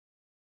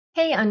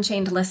Hey,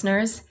 Unchained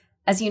listeners.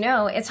 As you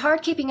know, it's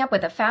hard keeping up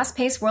with the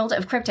fast-paced world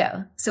of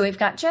crypto, so we've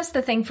got just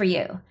the thing for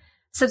you.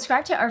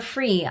 Subscribe to our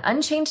free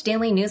Unchained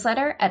daily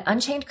newsletter at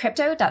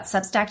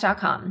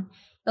unchainedcrypto.substack.com.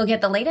 You'll get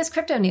the latest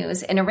crypto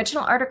news and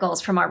original articles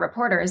from our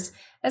reporters,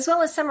 as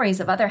well as summaries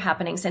of other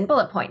happenings and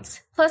bullet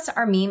points, plus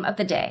our meme of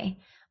the day,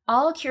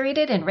 all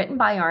curated and written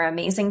by our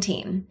amazing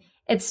team.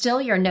 It's still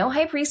your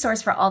no-hype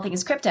resource for all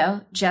things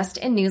crypto, just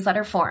in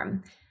newsletter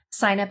form.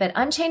 Sign up at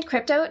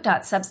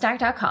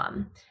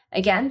unchainedcrypto.substack.com.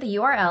 Again, the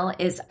URL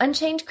is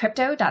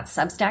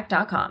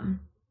unchainedcrypto.substack.com.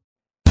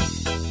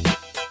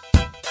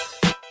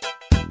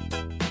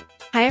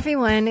 Hi,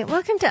 everyone.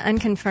 Welcome to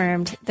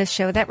Unconfirmed, the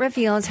show that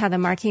reveals how the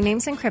marquee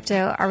names in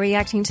crypto are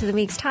reacting to the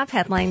week's top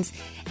headlines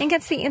and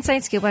gets the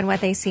inside scoop on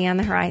what they see on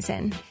the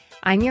horizon.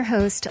 I'm your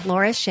host,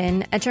 Laura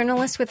Shin, a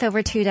journalist with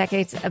over 2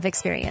 decades of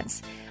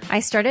experience. I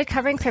started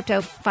covering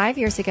crypto 5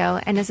 years ago,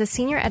 and as a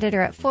senior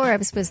editor at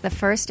Forbes, was the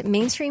first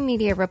mainstream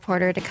media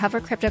reporter to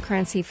cover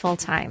cryptocurrency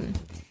full-time.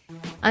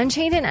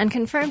 Unchained and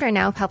Unconfirmed are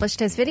now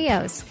published as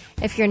videos.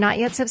 If you're not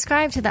yet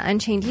subscribed to the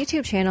Unchained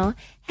YouTube channel,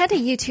 head to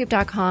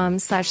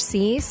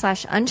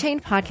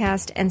youtube.com/c/Unchained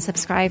podcast and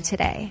subscribe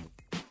today.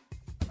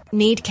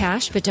 Need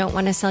cash but don't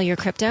want to sell your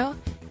crypto?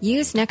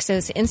 Use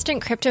Nexo's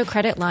instant crypto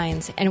credit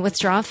lines and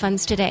withdraw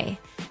funds today,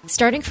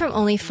 starting from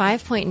only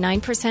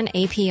 5.9%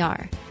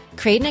 APR.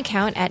 Create an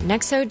account at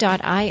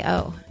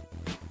nexo.io.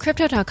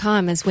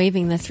 Crypto.com is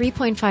waiving the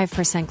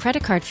 3.5%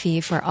 credit card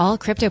fee for all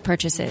crypto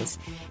purchases.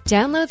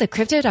 Download the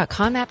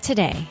Crypto.com app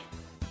today.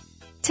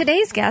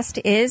 Today's guest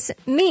is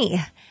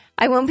me.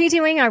 I won't be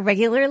doing our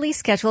regularly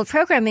scheduled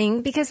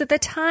programming because at the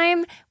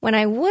time when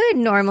I would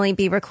normally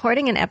be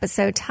recording an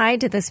episode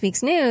tied to this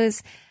week's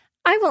news,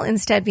 I will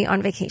instead be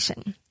on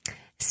vacation.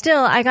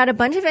 Still, I got a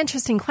bunch of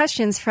interesting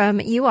questions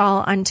from you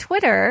all on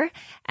Twitter,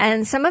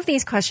 and some of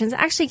these questions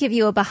actually give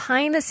you a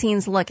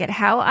behind-the-scenes look at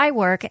how I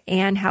work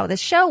and how the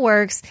show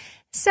works,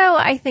 so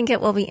I think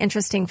it will be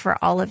interesting for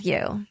all of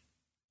you.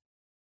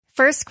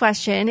 First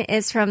question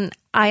is from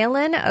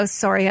Ayalin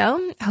Osorio.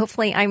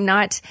 Hopefully I'm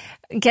not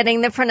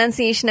getting the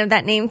pronunciation of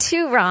that name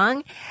too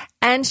wrong.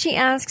 And she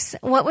asks,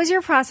 what was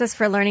your process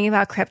for learning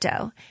about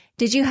crypto?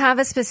 Did you have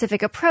a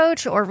specific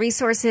approach or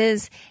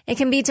resources? It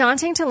can be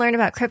daunting to learn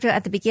about crypto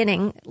at the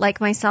beginning,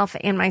 like myself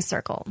and my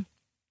circle.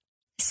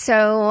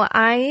 So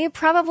I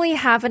probably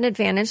have an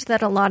advantage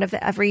that a lot of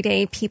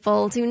everyday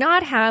people do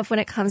not have when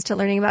it comes to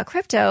learning about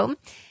crypto.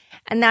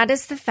 And that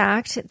is the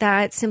fact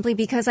that simply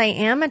because I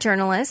am a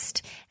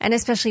journalist, and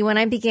especially when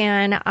I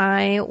began,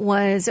 I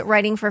was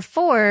writing for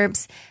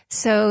Forbes.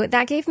 So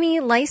that gave me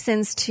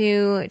license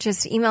to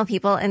just email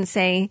people and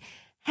say,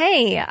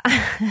 hey,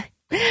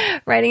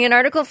 writing an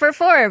article for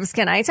Forbes,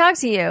 can I talk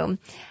to you?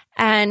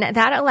 And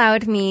that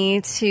allowed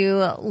me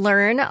to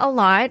learn a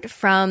lot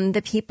from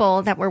the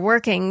people that were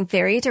working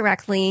very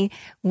directly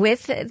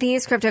with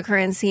these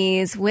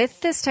cryptocurrencies,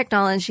 with this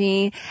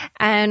technology,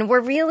 and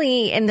were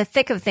really in the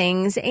thick of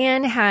things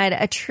and had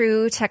a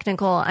true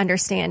technical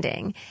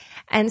understanding.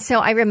 And so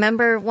I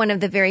remember one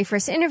of the very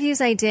first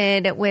interviews I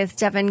did with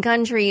Devin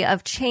Gundry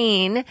of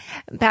Chain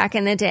back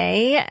in the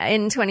day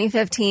in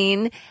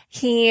 2015.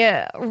 He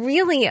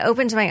really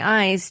opened my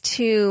eyes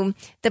to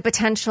the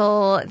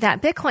potential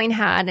that Bitcoin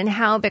had and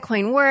how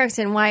Bitcoin works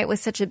and why it was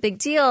such a big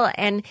deal.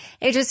 And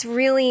it just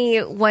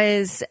really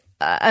was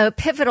a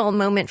pivotal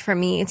moment for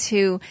me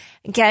to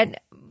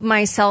get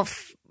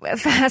myself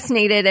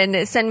fascinated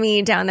and send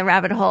me down the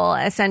rabbit hole,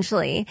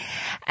 essentially.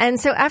 And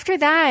so after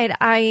that,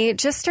 I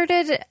just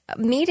started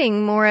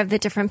meeting more of the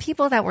different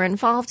people that were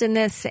involved in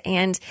this.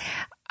 And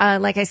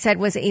like I said,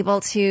 was able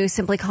to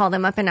simply call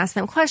them up and ask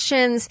them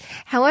questions.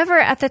 However,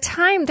 at the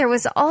time, there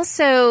was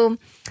also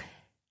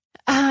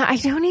I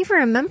don't even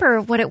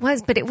remember what it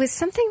was, but it was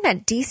something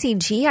that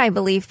DCG, I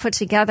believe, put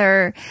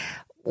together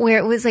where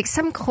it was like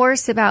some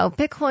course about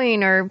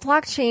Bitcoin or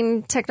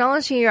blockchain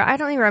technology, or I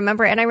don't even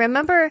remember. And I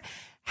remember,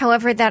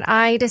 however, that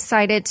I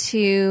decided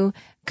to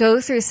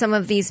go through some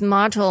of these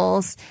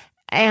modules.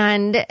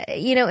 And,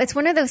 you know, it's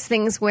one of those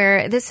things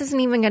where this isn't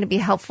even going to be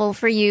helpful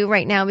for you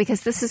right now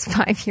because this is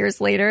 5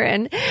 years later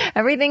and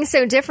everything's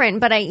so different.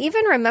 But I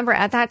even remember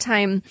at that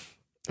time,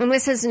 and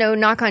this is no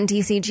knock on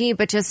DCG,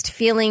 but just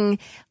feeling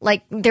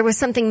like there was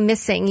something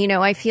missing. You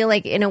know, I feel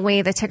like in a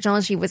way the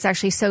technology was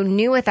actually so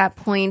new at that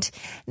point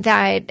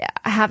that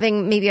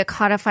having maybe a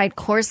codified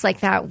course like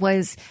that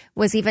was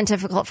even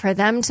difficult for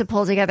them to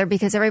pull together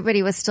because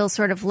everybody was still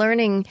sort of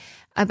learning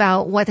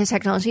about what the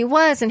technology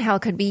was and how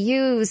it could be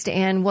used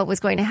and what was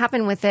going to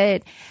happen with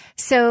it.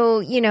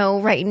 So, you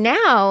know, right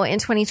now in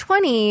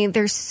 2020,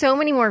 there's so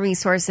many more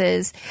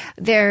resources.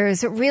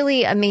 There's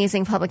really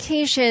amazing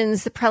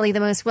publications. Probably the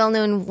most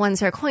well-known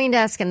ones are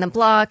CoinDesk and The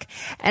Block.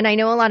 And I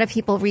know a lot of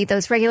people read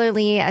those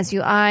regularly, as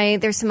do I.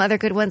 There's some other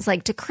good ones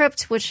like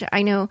Decrypt, which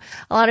I know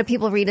a lot of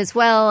people read as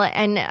well.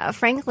 And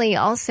frankly,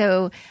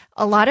 also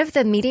a lot of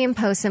the Medium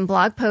posts and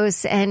blog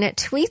posts and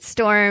tweet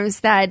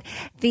storms that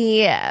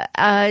the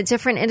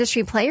different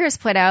industry players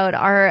put out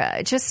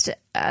are just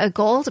a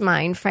gold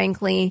mine,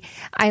 frankly.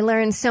 I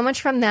learned so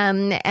much from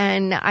them,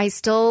 and I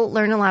still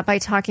learn a lot by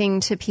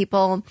talking to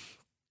people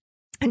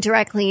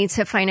directly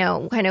to find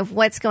out kind of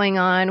what's going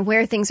on,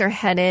 where things are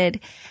headed.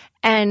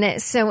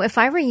 And so if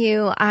I were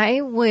you,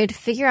 I would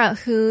figure out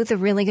who the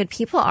really good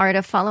people are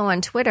to follow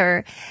on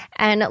Twitter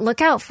and look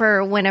out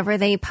for whenever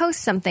they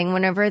post something,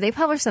 whenever they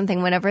publish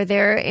something, whenever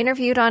they're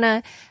interviewed on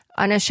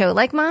a show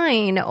like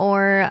mine,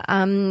 or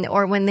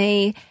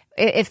when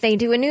if they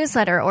do a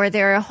newsletter, or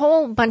there are a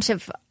whole bunch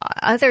of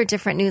other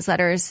different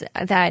newsletters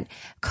that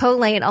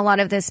collate a lot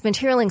of this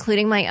material,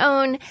 including my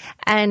own.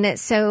 And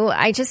so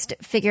I just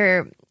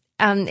figure,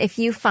 if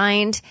you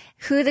find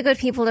who the good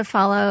people to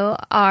follow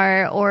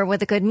are, or what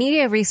the good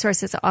media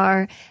resources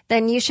are,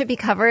 then you should be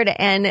covered,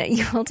 and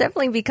you will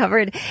definitely be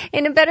covered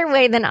in a better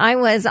way than I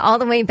was all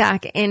the way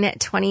back in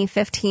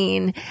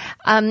 2015.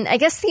 I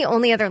guess the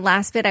only other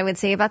last bit I would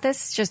say about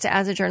this, just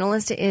as a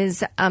journalist,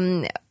 is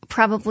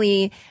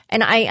probably,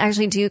 and I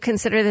actually do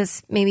consider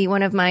this maybe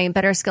one of my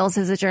better skills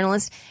as a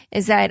journalist,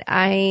 is that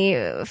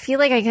I feel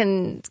like I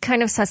can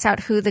kind of suss out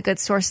who the good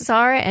sources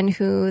are and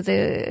who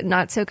the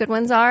not so good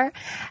ones are.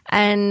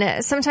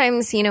 And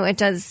sometimes, it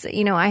does,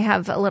 I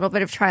have a little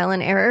bit of trial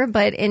and error,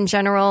 but in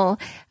general,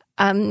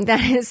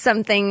 that is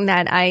something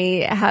that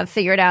I have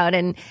figured out,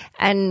 and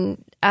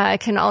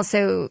can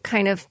also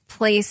kind of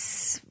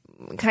place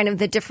kind of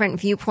the different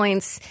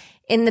viewpoints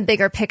in the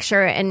bigger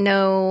picture, and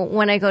know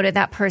when I go to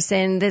that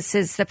person, this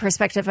is the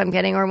perspective I'm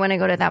getting, or when I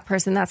go to that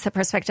person, that's the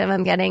perspective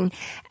I'm getting.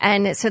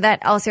 And so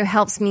that also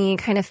helps me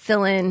kind of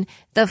fill in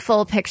the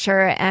full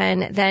picture,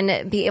 and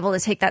then be able to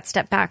take that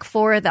step back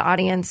for the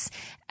audience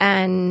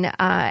and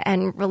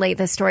relate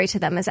the story to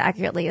them as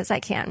accurately as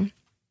I can.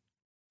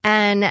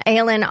 And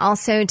Aylin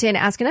also did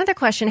ask another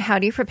question: how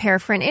do you prepare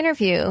for an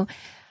interview?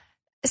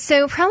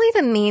 So probably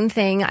the main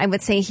thing I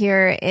would say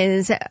here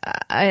is,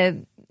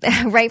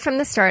 right from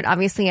the start,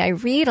 obviously, I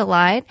read a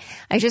lot.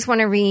 I just want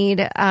to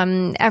read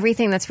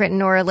everything that's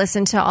written, or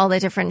listen to all the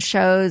different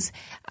shows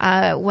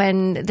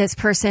when this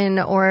person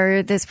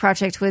or this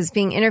project was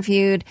being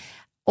interviewed,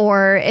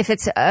 or if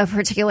it's a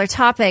particular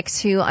topic,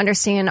 to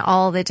understand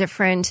all the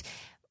different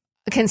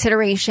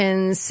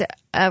considerations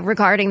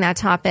regarding that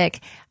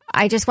topic.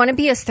 I just want to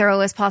be as thorough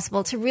as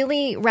possible to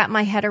really wrap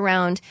my head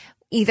around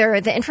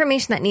either the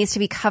information that needs to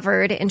be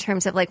covered in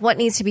terms of like what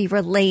needs to be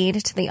relayed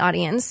to the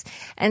audience.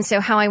 And so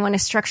how I want to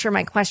structure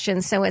my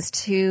questions so as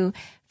to,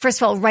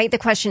 first of all, write the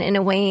question in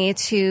a way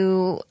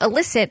to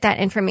elicit that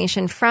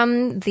information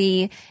from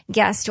the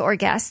guest or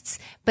guests,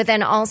 but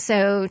then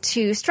also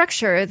to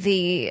structure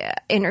the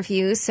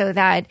interview so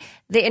that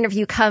the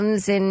interview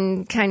comes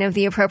in kind of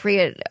the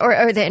appropriate,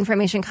 or the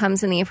information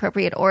comes in the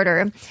appropriate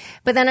order.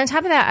 But then on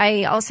top of that,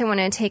 I also want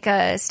to take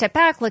a step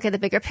back, look at the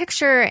bigger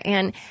picture,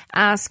 and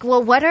ask,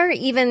 well, what are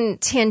even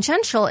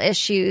tangential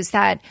issues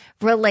that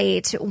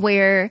relate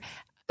where,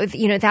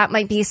 that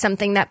might be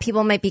something that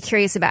people might be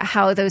curious about,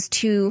 how those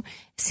two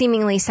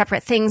seemingly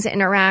separate things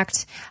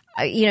interact.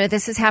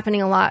 This is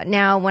happening a lot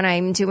now when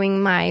I'm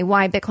doing my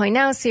Why Bitcoin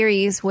Now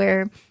series,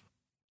 where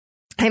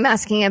I'm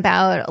asking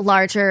about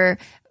larger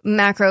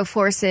macro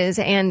forces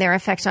and their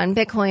effect on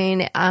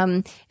Bitcoin.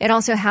 It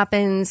also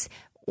happens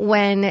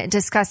when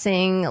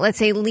discussing, let's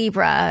say,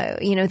 Libra,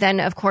 then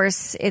of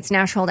course it's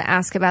natural to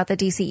ask about the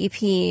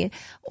DCEP.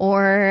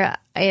 Or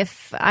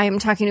if I'm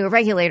talking to a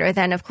regulator,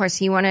 then of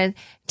course you want to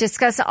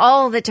discuss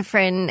all the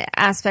different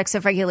aspects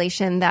of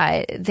regulation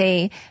that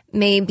they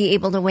may be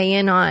able to weigh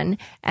in on,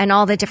 and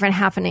all the different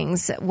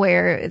happenings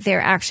where their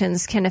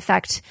actions can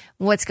affect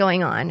what's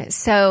going on.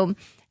 So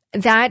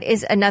that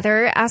is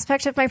another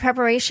aspect of my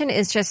preparation,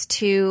 is just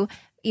to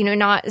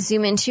not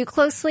zoom in too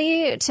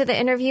closely to the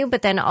interview,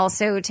 but then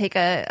also take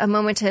a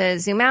moment to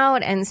zoom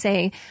out and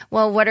say,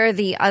 well, what are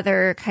the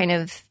other kind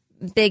of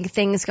big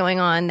things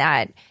going on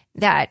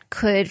that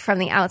could from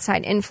the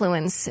outside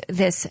influence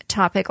this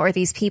topic or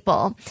these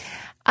people?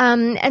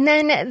 And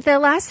then the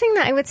last thing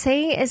that I would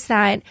say is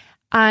that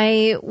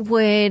I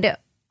would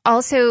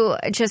also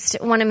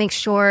just want to make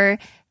sure,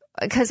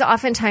 because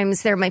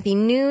oftentimes there might be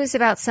news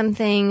about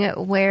something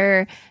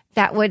where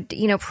that would,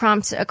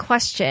 prompt a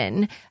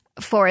question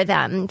for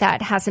them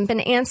that hasn't been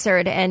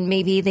answered, and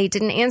maybe they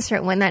didn't answer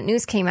it when that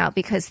news came out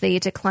because they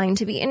declined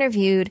to be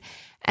interviewed.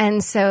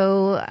 And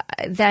so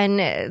then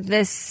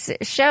this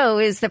show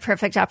is the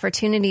perfect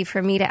opportunity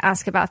for me to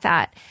ask about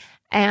that.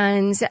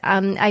 And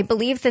I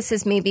believe this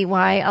is maybe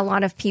why a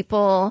lot of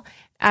people,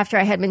 after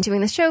I had been doing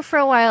the show for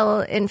a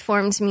while,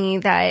 informed me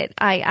that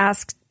I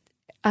asked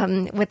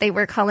what they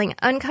were calling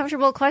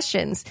uncomfortable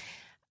questions.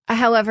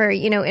 However,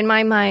 in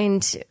my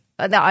mind,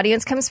 the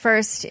audience comes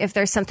first. If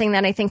there's something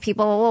that I think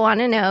people will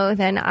want to know,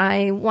 then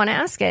I want to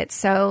ask it.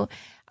 So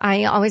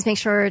I always make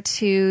sure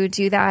to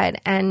do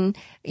that. And,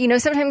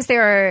 sometimes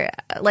there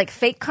are like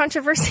fake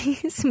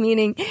controversies,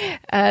 meaning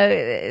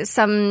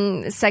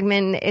some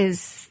segment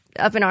is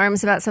up in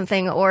arms about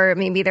something, or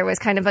maybe there was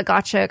kind of a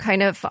gotcha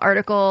kind of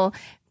article.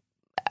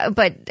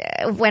 But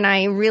when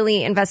I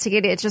really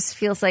investigate it, it just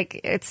feels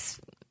like it's,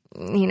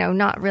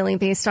 not really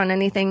based on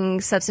anything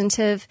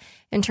substantive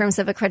in terms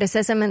of a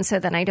criticism. And so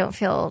then I don't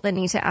feel the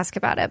need to ask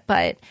about it.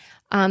 But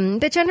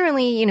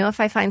generally, if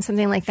I find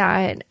something like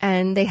that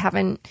and they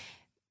haven't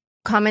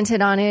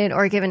commented on it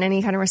or given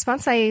any kind of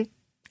response, I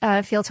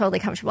feel totally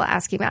comfortable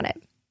asking about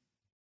it.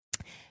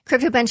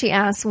 Crypto Benchy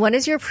asks, what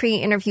is your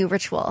pre-interview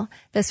ritual?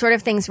 The sort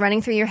of things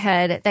running through your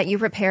head that you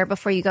prepare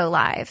before you go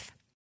live.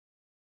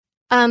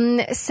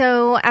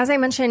 So as I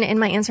mentioned in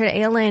my answer to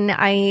Aylin,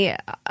 I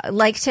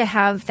like to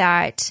have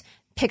that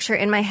picture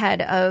in my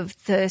head of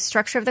the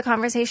structure of the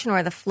conversation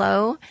or the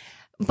flow.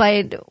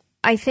 But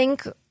I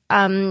think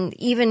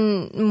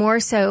even more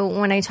so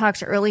when I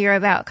talked earlier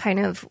about kind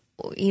of,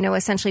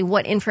 essentially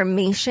what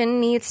information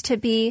needs to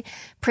be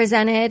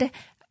presented,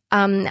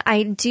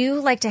 I do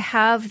like to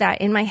have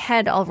that in my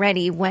head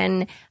already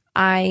when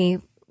I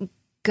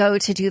go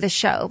to do the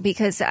show,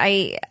 because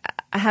I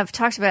have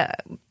talked about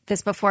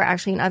this before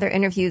actually in other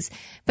interviews.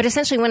 But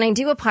essentially when I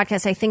do a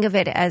podcast, I think of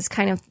it as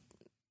kind of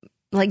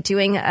like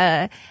doing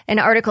an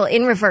article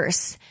in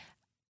reverse.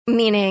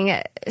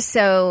 Meaning,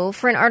 so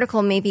for an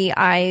article, maybe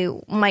I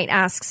might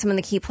ask some of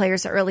the key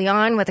players early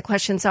on what the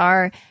questions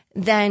are.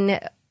 Then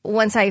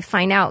once I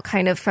find out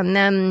kind of from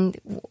them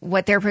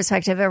what their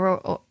perspective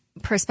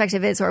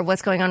is or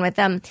what's going on with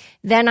them,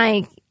 then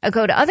I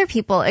go to other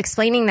people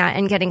explaining that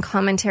and getting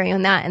commentary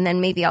on that. And then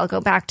maybe I'll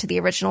go back to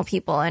the original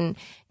people and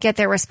get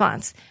their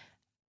response.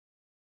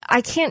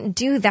 I can't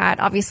do that,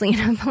 obviously, in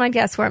a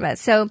podcast format.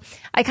 So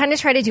I kind of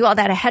try to do all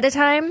that ahead of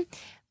time,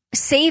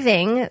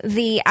 saving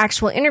the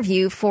actual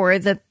interview for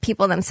the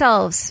people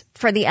themselves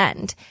for the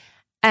end.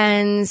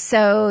 And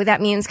so that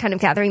means kind of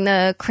gathering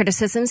the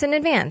criticisms in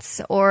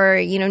advance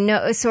or,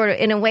 sort of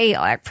in a way,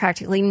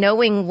 practically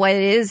knowing what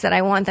it is that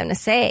I want them to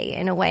say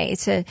in a way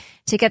to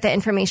get the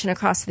information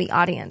across to the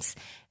audience.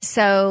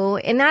 So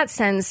in that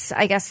sense,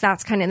 I guess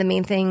that's kind of the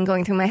main thing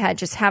going through my head,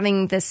 just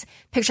having this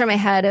picture in my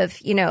head of,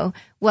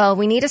 well,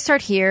 we need to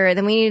start here,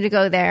 then we need to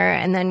go there.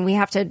 And then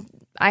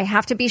I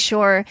have to be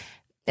sure,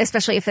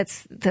 especially if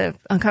it's the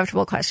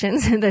uncomfortable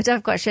questions, the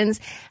tough questions.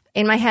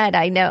 In my head,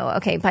 I know,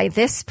 okay, by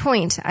this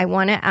point, I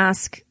want to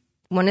ask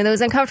one of those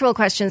uncomfortable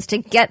questions to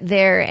get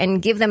there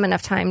and give them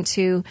enough time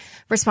to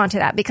respond to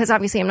that. Because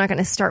obviously I'm not going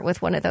to start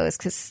with one of those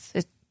because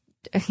it,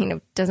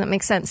 doesn't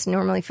make sense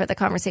normally for the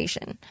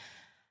conversation.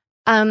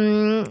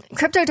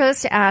 Crypto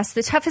Toast asks,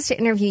 the toughest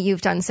interview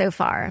you've done so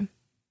far.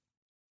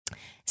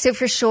 So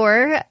for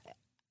sure,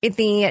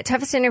 the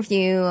toughest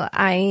interview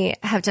I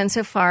have done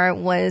so far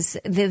was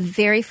the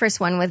very first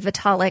one with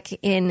Vitalik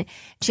in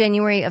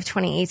January of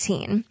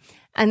 2018.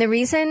 And the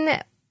reason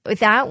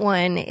that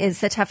one is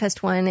the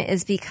toughest one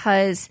is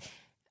because,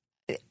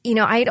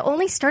 I had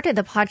only started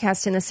the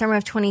podcast in the summer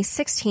of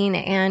 2016.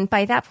 And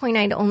by that point,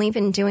 I'd only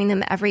been doing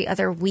them every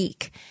other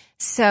week.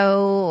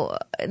 So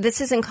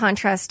this is in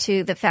contrast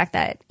to the fact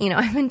that,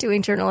 I've been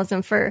doing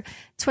journalism for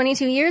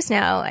 22 years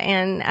now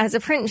and as a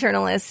print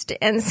journalist.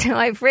 And so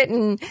I've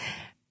written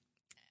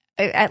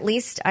at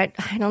least, I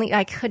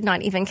could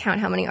not even count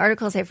how many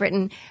articles I've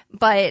written.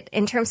 But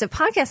in terms of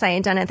podcasts I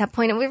had done at that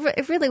point,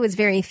 it really was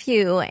very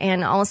few.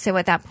 And also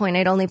at that point,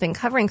 I'd only been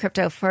covering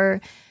crypto for,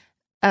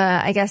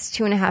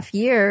 2.5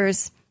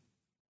 years.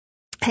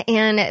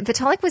 And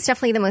Vitalik was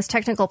definitely the most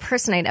technical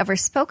person I'd ever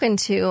spoken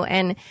to.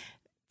 And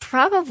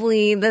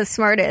probably the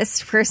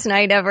smartest person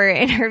I'd ever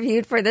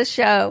interviewed for the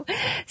show.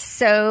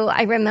 So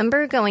I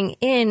remember going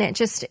in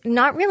just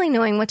not really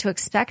knowing what to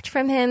expect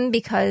from him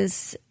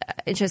because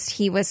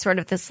he was sort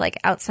of this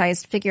like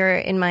outsized figure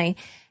in my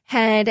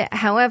head.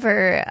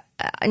 However,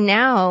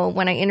 now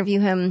when I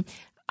interview him,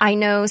 I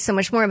know so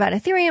much more about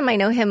Ethereum. I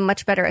know him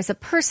much better as a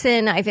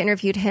person. I've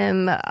interviewed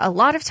him a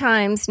lot of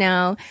times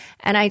now,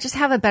 and I just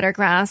have a better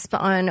grasp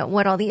on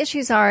what all the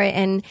issues are.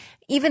 And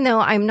even though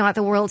I'm not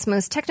the world's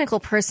most technical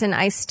person,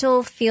 I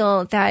still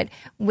feel that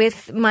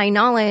with my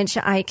knowledge,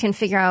 I can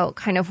figure out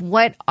kind of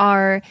what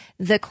are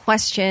the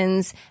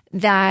questions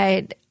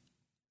that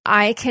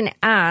I can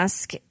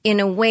ask in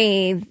a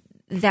way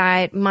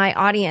that my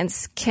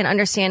audience can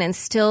understand and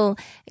still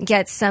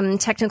get some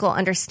technical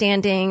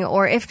understanding,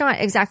 or if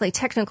not exactly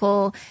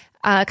technical,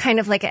 kind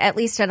of like at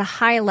least at a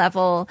high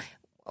level,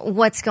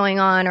 what's going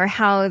on or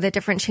how the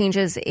different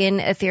changes in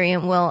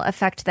Ethereum will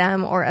affect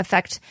them or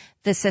affect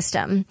the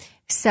system.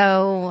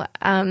 So,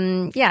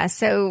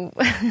 so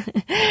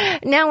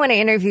now when I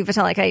interview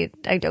Vitalik,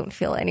 I don't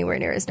feel anywhere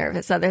near as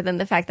nervous other than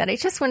the fact that I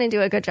just want to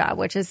do a good job,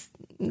 which is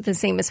the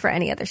same as for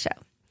any other show.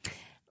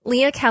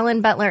 Leah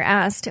Callan Butler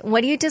asked, what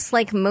do you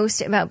dislike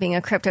most about being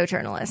a crypto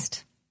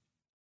journalist?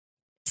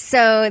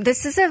 So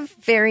this is a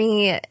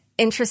very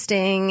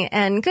interesting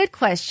and good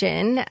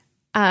question.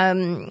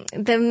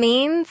 The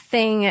main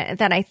thing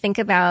that I think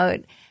about,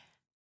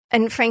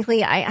 and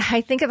frankly, I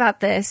think about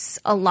this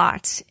a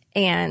lot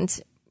and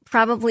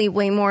probably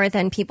way more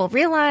than people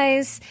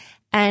realize.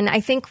 And I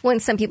think when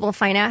some people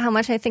find out how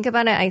much I think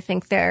about it, I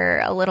think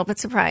they're a little bit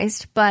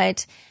surprised.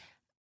 But,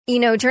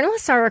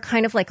 journalists are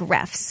kind of like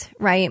refs,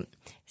 right?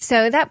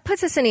 So that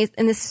puts us in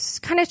this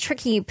kind of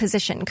tricky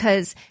position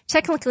because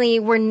technically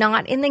we're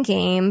not in the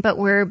game, but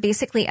we're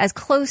basically as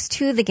close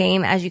to the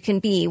game as you can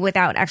be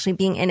without actually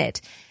being in it.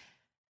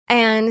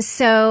 And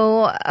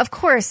so, of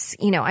course,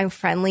 I'm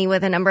friendly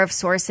with a number of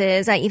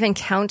sources. I even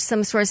count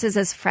some sources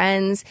as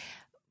friends.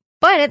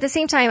 But at the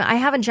same time, I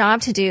have a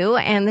job to do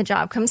and the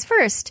job comes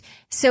first.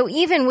 So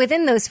even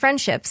within those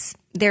friendships,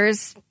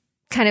 there's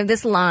kind of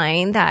this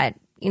line that,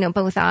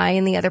 both I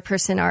and the other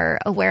person are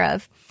aware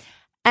of.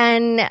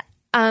 And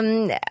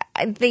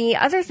the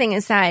other thing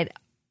is that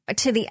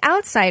to the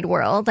outside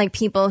world, like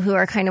people who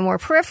are kind of more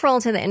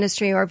peripheral to the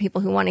industry or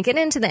people who want to get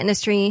into the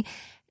industry,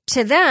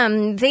 to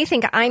them, they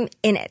think I'm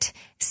in it.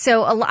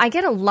 So I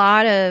get a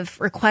lot of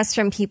requests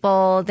from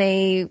people.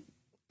 They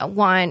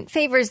want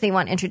favors. They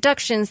want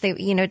introductions.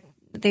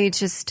 They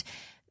just,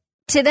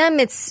 to them,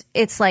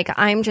 it's like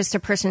I'm just a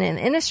person in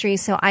the industry,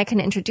 so I can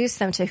introduce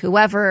them to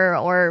whoever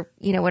or,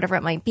 whatever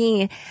it might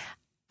be.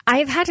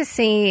 I've had to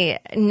say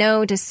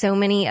no to so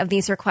many of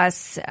these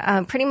requests,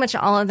 pretty much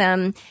all of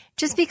them,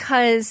 just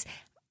because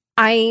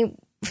I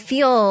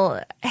feel,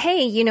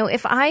 hey,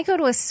 if I go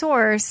to a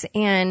source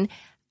and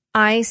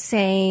I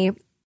say,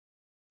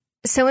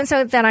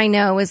 so-and-so that I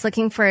know is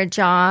looking for a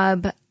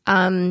job,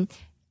 I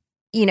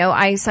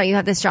saw you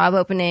have this job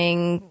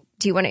opening,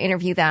 do you want to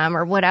interview them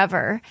or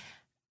whatever?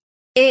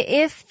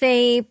 If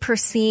they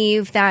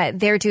perceive that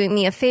they're doing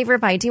me a favor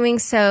by doing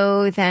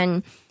so,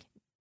 then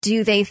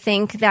do they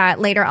think that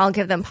later I'll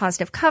give them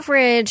positive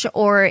coverage?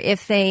 Or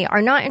if they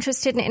are not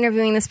interested in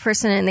interviewing this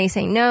person and they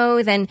say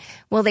no, then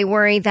will they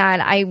worry that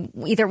I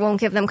either won't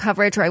give them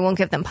coverage or I won't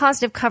give them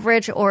positive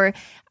coverage? Or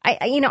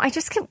I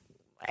just can't.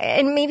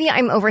 And maybe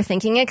I'm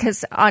overthinking it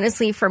because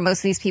honestly, for most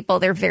of these people,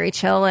 they're very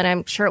chill and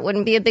I'm sure it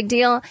wouldn't be a big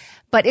deal.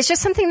 But it's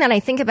just something that I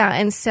think about.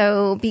 And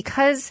so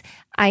because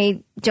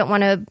I don't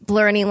want to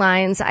blur any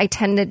lines, I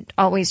tend to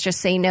always just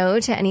say no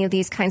to any of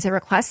these kinds of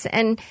requests.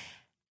 And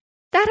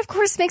that, of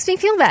course, makes me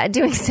feel bad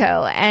doing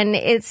so. And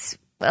it's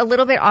a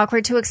little bit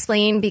awkward to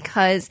explain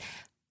because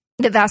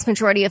the vast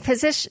majority of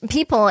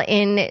people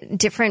in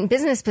different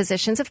business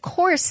positions, of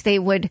course, they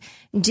would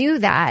do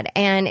that.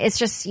 And it's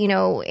just,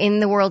 in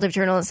the world of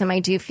journalism, I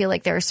do feel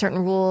like there are certain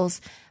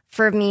rules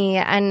for me.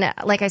 And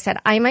like I said,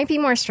 I might be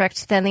more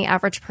strict than the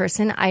average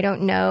person. I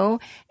don't know.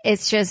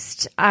 It's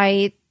just,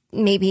 I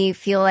maybe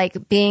feel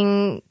like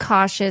being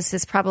cautious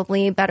is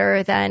probably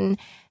better than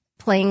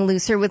playing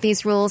looser with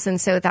these rules. And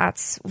so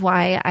that's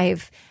why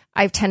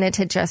I've tended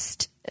to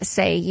just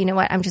say, you know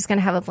what, I'm just going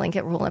to have a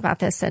blanket rule about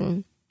this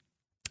and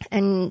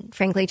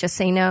frankly, just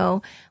say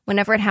no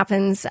whenever it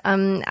happens.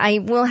 I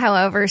will,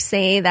 however,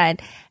 say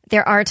that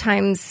there are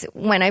times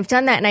when I've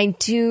done that and I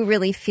do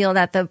really feel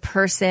that the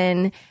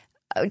person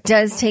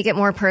does take it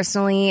more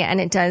personally and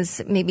it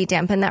does maybe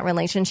dampen that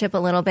relationship a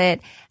little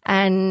bit.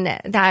 And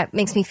that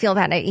makes me feel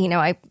that,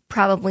 I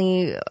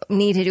probably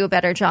need to do a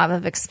better job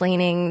of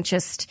explaining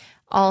just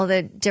all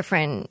the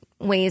different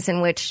ways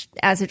in which,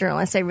 as a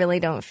journalist, I really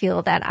don't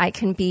feel that I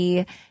can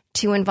be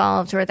too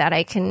involved or that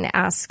I can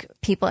ask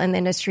people in the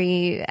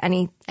industry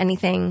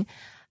anything.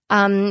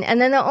 And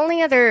then the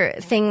only other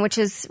thing which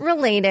is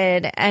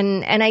related,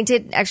 and I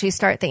did actually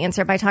start the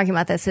answer by talking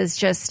about this, is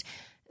just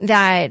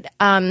that,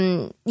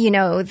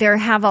 there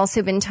have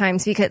also been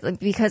times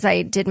because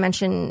I did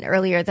mention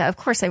earlier that, of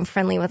course, I'm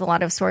friendly with a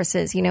lot of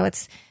sources.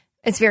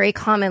 It's very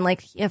common,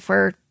 like if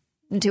we're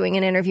doing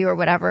an interview or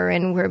whatever,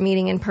 and we're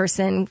meeting in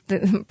person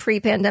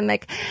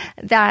pre-pandemic,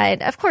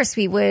 that of course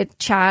we would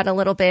chat a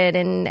little bit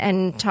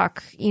and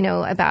talk,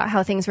 about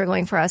how things were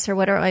going for us or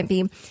whatever it might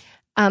be.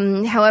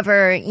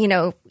 However,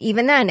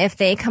 even then, if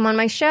they come on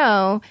my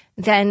show,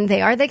 then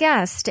they are the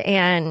guest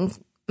and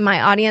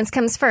my audience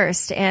comes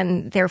first.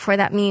 And therefore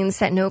that means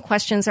that no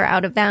questions are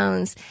out of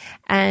bounds.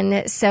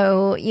 And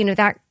so,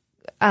 that,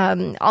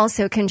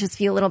 also can just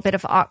be a little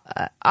bit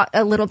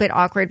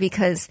awkward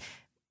because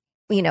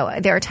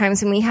there are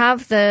times when we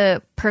have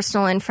the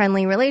personal and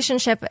friendly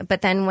relationship,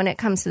 but then when it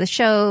comes to the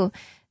show,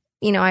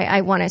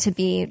 I want it to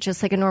be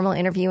just like a normal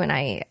interview, and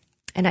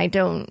I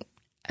don't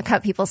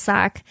cut people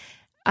slack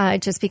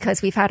just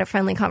because we've had a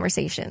friendly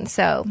conversation.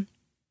 So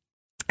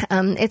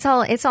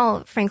it's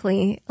all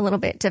frankly a little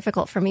bit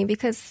difficult for me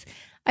because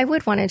I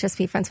would want to just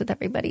be friends with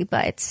everybody,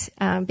 but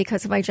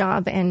because of my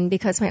job and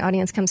because my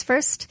audience comes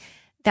first,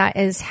 that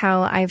is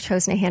how I've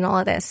chosen to handle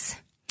all this.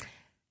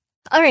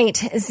 All right.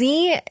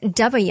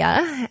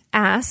 ZW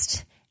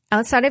asked,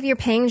 outside of your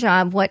paying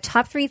job, what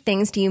top 3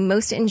 things do you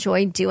most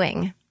enjoy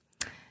doing?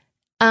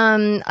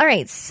 All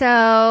right.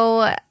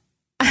 So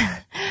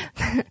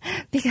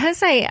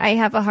because I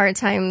have a hard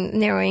time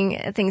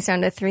narrowing things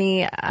down to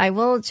 3, I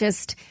will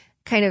just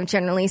kind of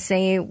generally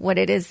say what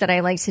it is that I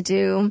like to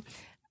do.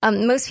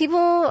 Most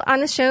people on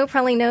the show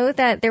probably know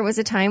that there was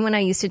a time when I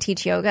used to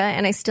teach yoga,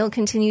 and I still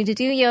continue to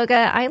do yoga.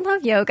 I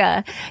love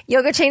yoga.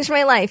 Yoga changed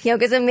my life.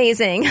 Yoga's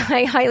amazing.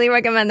 I highly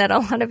recommend that a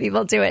lot of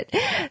people do it.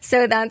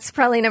 So that's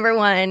probably number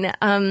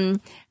 1.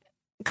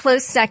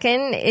 Close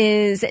second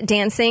is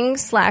dancing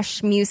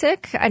 /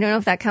 music. I don't know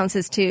if that counts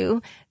as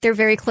 2. They're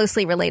very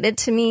closely related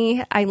to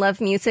me. I love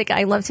music.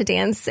 I love to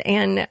dance.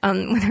 And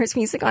when there's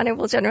music on, I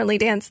will generally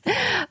dance.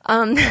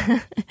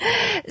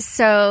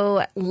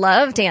 So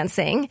love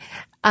dancing.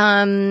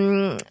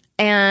 And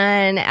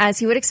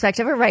as you would expect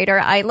of a writer,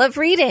 I love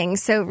reading.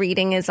 So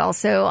reading is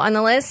also on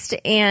the list.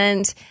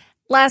 And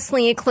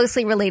lastly,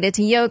 closely related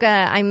to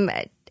yoga, I'm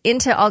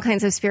into all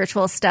kinds of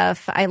spiritual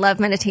stuff. I love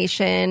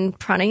meditation,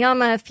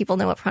 pranayama. If people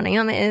know what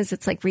pranayama is,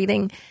 it's like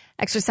breathing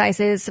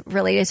exercises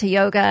related to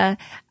yoga.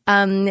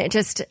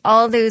 Just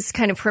all those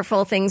kind of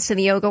peripheral things to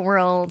the yoga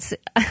world.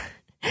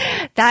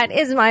 That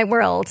is my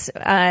world.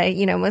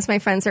 Most of my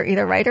friends are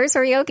either writers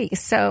or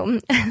yogis. So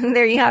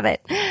there you have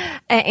it.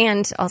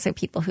 And also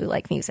people who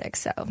like music.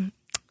 So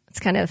that's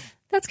kind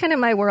of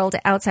my world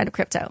outside of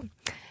crypto.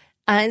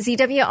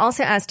 ZW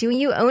also asked, do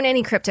you own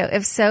any crypto?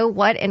 If so,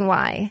 what and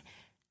why?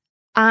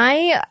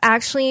 I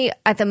actually,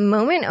 at the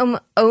moment,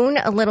 own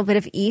a little bit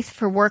of ETH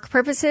for work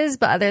purposes.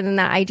 But other than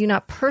that, I do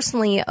not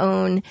personally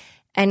own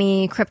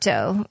any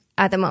crypto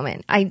at the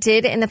moment. I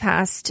did in the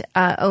past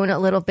own a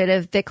little bit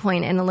of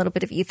Bitcoin and a little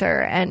bit of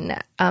Ether,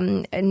 and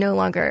no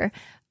longer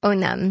own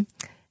them.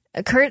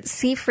 Kurt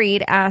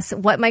Seafried asks,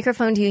 what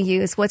microphone do you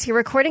use? What's your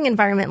recording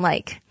environment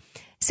like?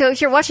 So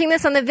if you're watching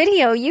this on the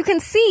video, you can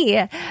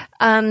see.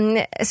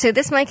 So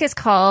this mic is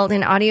called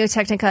an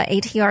Audio-Technica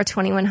ATR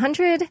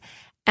 2100.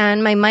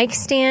 And my mic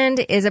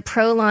stand is a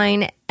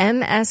Proline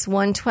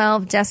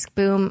MS112 desk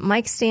boom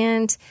mic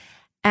stand.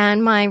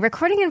 And my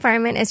recording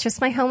environment is just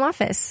my home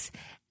office.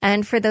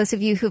 And for those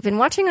of you who've been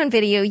watching on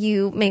video,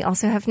 you may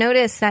also have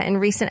noticed that in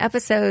recent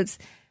episodes,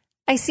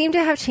 I seem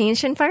to have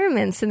changed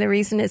environments. And the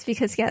reason is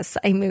because, yes,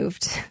 I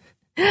moved.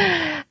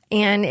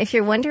 And if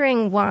you're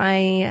wondering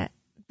why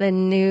the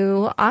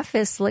new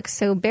office looks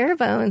so bare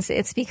bones,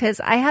 it's because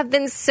I have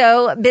been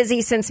so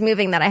busy since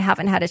moving that I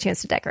haven't had a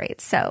chance to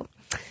decorate. So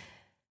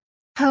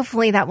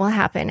hopefully that will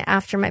happen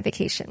after my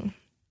vacation.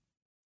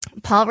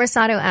 Paul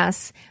Rosado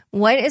asks,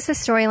 what is the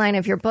storyline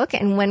of your book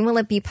and when will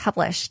it be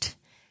published?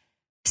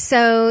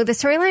 So the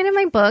storyline of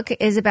my book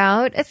is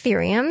about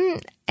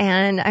Ethereum,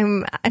 and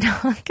I'm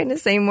not going to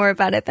say more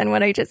about it than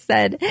what I just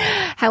said.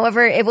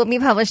 However, it will be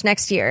published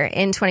next year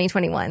in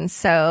 2021.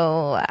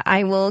 So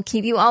I will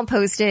keep you all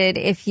posted.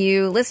 If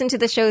you listen to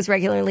the shows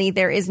regularly,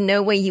 there is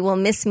no way you will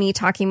miss me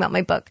talking about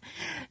my book,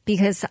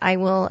 because I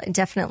will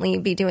definitely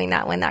be doing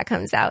that when that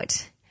comes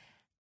out.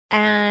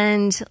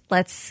 And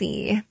let's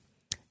see.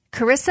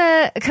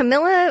 Camilla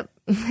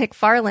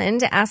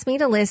McFarland asked me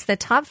to list the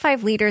top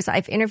 5 leaders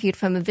I've interviewed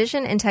from a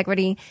vision,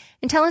 integrity,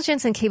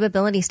 intelligence, and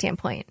capability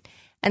standpoint.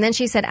 And then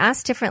she said,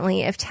 asked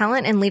differently, if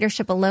talent and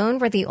leadership alone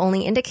were the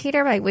only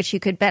indicator by which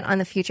you could bet on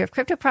the future of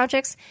crypto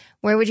projects,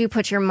 where would you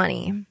put your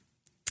money?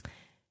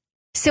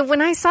 So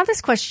when I saw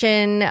this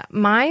question,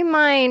 my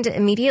mind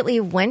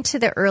immediately went to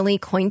the early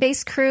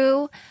Coinbase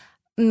crew.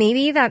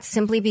 Maybe that's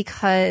simply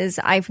because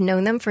I've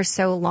known them for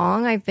so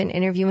long. I've been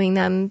interviewing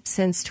them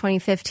since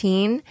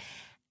 2015.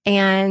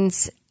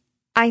 And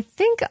I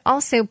think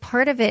also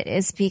part of it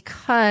is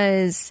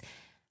because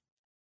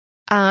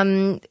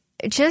out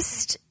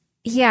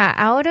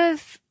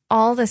of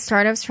all the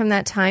startups from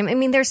that time, I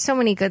mean, there's so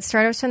many good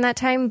startups from that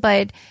time,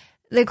 but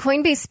the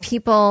Coinbase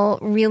people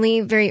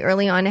really very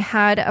early on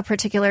had a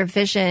particular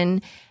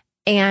vision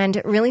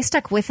and really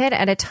stuck with it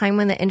at a time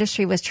when the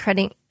industry was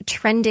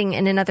trending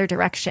in another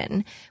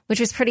direction, which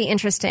was pretty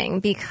interesting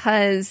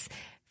because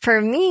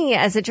for me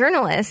as a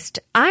journalist,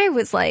 I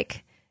was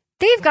like,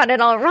 they've got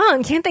it all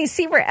wrong. Can't they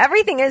see where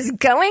everything is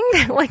going?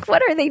 Like,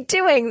 what are they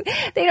doing?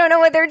 They don't know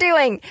what they're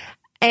doing.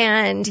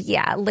 And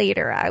yeah,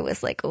 later I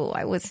was like, oh,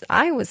 I was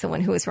the one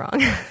who was wrong.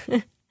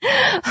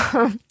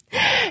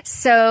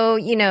 So,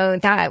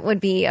 that would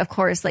be, of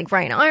course, like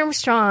Brian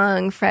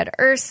Armstrong, Fred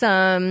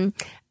Ursum,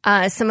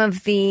 some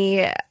of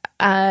the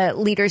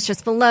leaders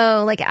just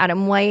below, like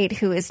Adam White,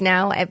 who is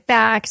now at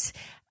Bakkt.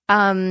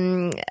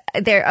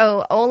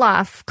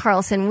 Olaf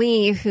Carlson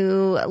Wee,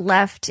 who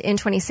left in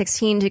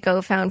 2016 to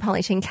go found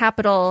Polychain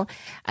Capital.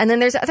 And then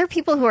there's other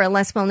people who are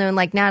less well known,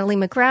 like Natalie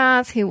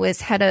McGrath, who was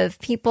head of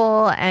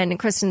people, and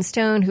Kristen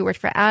Stone, who worked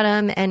for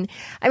Adam. And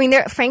I mean,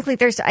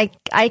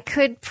 I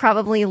could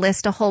probably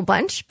list a whole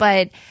bunch,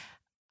 but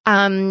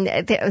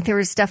there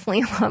was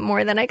definitely a lot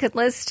more than I could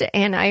list,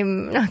 and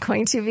I'm not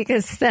going to,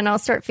 because then I'll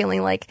start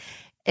feeling like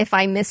if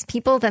I miss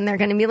people, then they're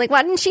going to be like,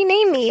 why didn't she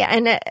name me?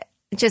 And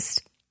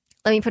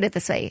let me put it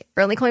this way.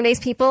 Early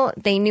Coinbase people,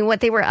 they knew what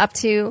they were up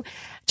to.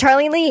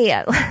 Charlie Lee,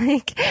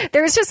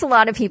 there was just a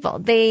lot of people.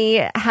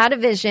 They had a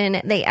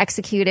vision. They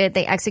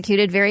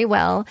executed very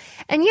well.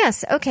 And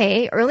yes,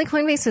 okay, early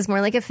Coinbase was more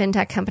like a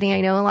fintech company.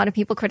 I know a lot of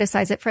people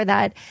criticize it for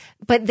that,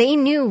 but they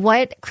knew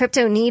what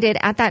crypto needed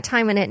at that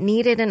time, and it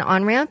needed an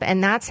on-ramp.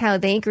 And that's how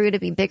they grew to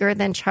be bigger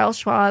than Charles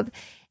Schwab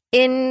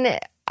in,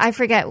 I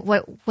forget,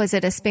 what was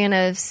it, a span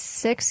of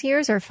 6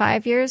 years or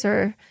 5 years,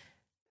 or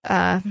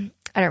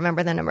I don't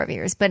remember the number of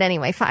years, but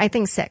anyway, I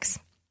think 6.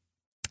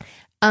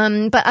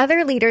 But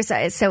other leaders,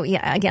 so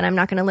yeah, again, I'm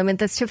not going to limit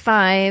this to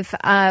 5.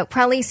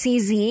 Probably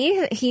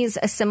CZ, he's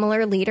a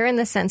similar leader in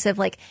the sense of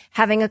like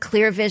having a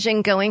clear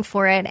vision, going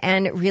for it,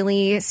 and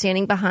really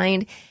standing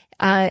behind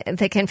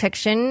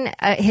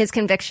his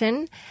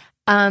conviction.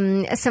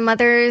 Some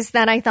others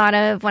that I thought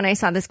of when I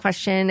saw this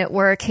question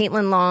were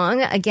Caitlin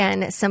Long,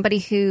 again, somebody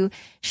who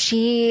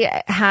she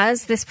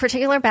has this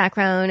particular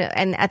background,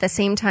 and at the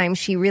same time,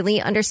 she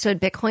really understood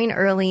Bitcoin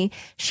early.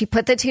 She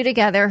put the two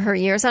together, her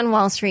years on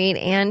Wall Street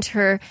and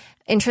her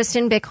interest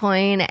in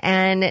Bitcoin.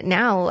 And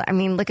now, I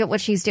mean, look at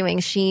what she's doing.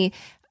 She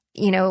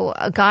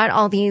got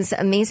all these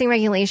amazing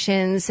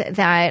regulations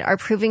that are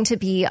proving to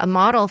be a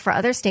model for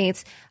other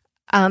states.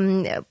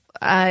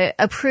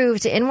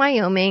 Approved in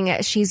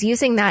Wyoming. She's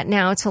using that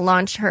now to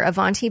launch her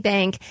Avanti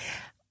Bank.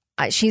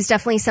 She's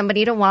definitely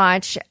somebody to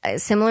watch.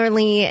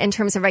 Similarly, in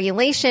terms of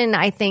regulation,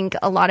 I think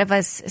a lot of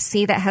us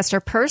see that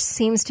Hester Peirce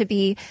seems to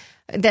be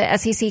the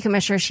SEC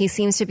commissioner. She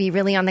seems to be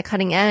really on the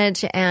cutting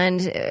edge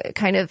and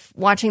kind of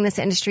watching this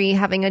industry,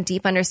 having a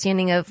deep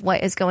understanding of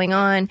what is going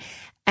on.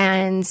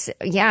 And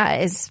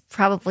is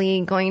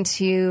probably going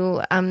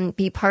to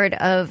be part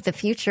of the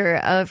future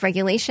of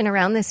regulation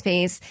around this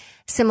space.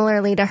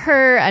 Similarly to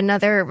her,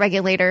 another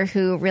regulator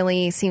who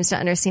really seems to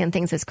understand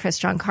things is Chris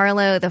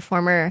Giancarlo, the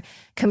former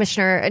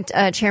commissioner,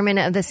 chairman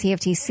of the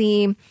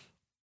CFTC.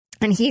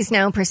 And he's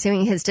now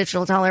pursuing his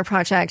digital dollar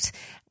project,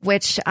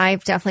 which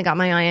I've definitely got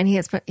my eye on.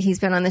 He's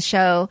been on the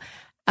show.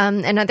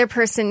 Another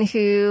person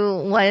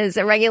who was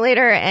a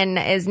regulator and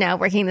is now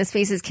working in the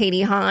space is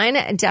Katie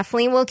Haun.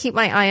 Definitely will keep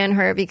my eye on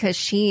her because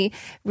she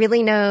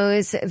really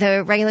knows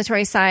the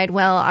regulatory side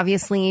well,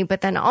 obviously,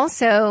 but then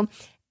also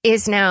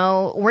is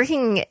now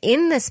working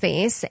in the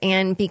space.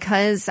 And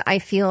because I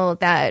feel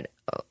that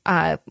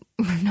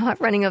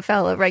not running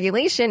afoul of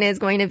regulation is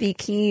going to be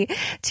key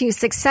to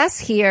success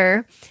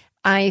here,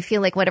 I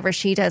feel like whatever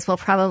she does will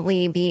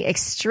probably be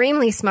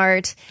extremely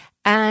smart.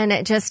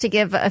 And just to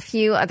give a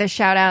few other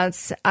shout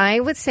outs, I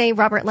would say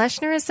Robert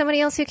Leshner is somebody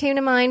else who came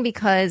to mind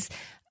because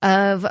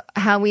of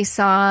how we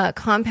saw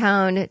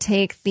Compound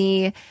take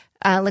the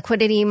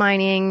liquidity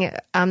mining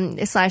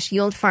 /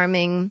 yield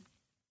farming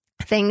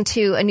thing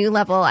to a new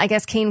level. I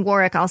guess Kane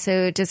Warwick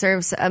also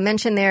deserves a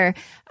mention there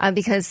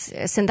because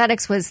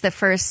Synthetics was the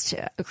first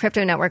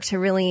crypto network to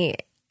really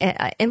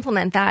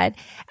implement that.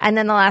 And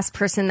then the last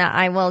person that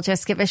I will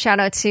just give a shout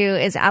out to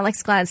is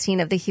Alex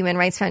Gladstein of the Human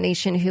Rights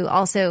Foundation, who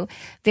also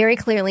very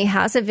clearly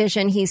has a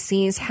vision. He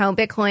sees how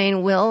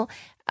Bitcoin will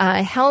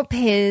help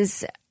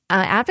his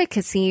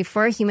advocacy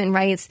for human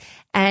rights.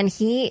 And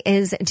he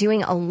is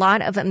doing a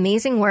lot of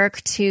amazing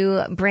work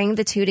to bring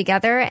the two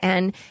together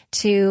and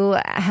to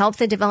help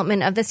the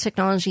development of this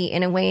technology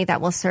in a way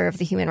that will serve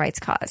the human rights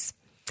cause.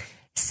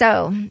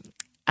 So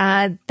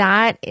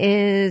that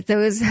is,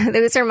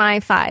 those are my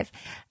five.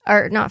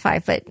 Or not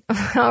five, but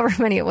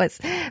however many it was,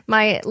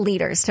 my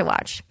leaders to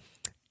watch.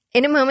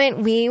 In a moment,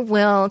 we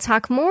will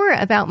talk more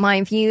about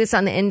my views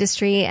on the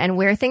industry and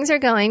where things are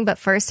going. But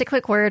first, a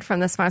quick word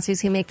from the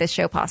sponsors who make this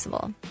show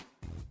possible.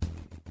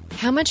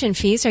 How much in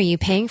fees are you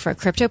paying for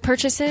crypto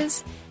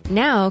purchases?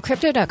 Now,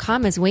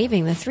 Crypto.com is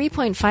waiving the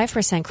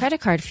 3.5% credit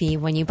card fee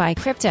when you buy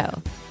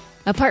crypto.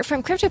 Apart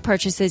from crypto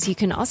purchases, you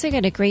can also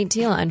get a great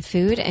deal on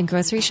food and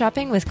grocery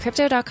shopping with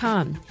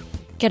Crypto.com.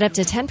 Get up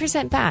to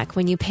 10% back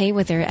when you pay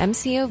with their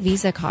MCO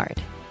Visa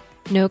card.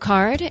 No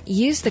card?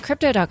 Use the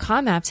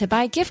Crypto.com app to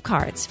buy gift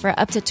cards for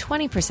up to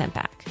 20%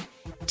 back.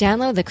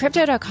 Download the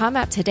Crypto.com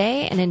app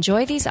today and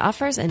enjoy these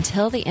offers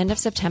until the end of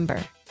September.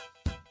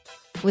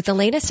 With the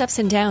latest ups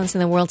and downs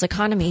in the world's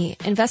economy,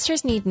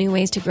 investors need new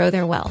ways to grow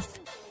their wealth.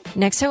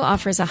 Nexo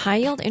offers a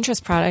high-yield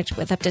interest product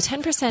with up to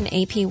 10%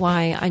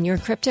 APY on your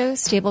crypto,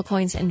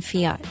 stablecoins, and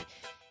fiat.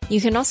 You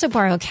can also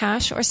borrow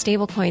cash or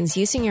stablecoins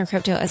using your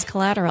crypto as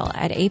collateral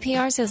at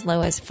APRs as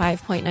low as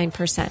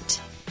 5.9%.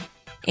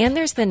 And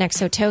there's the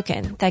Nexo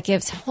token that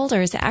gives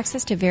holders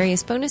access to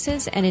various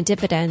bonuses and a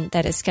dividend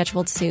that is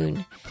scheduled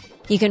soon.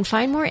 You can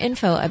find more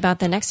info about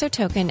the Nexo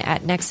token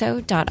at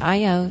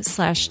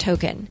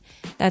nexo.io/token.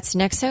 That's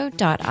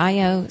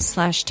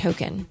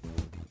nexo.io/token.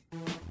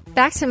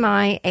 Back to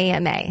my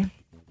AMA.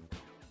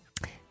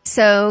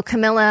 So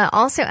Camilla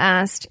also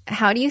asked,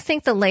 how do you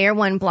think the layer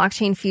 1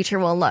 blockchain future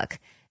will look?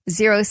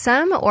 Zero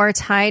sum or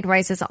tide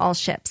rises all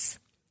ships?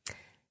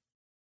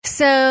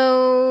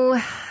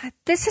 So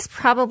this is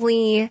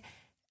probably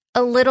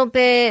a little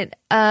bit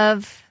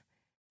of,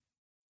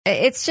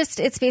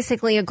 it's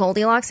basically a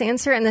Goldilocks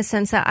answer in the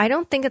sense that I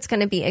don't think it's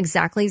going to be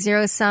exactly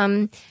zero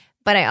sum,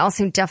 but I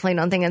also definitely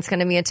don't think it's going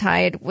to be a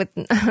tide with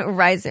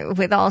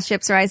with all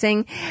ships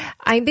rising.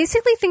 I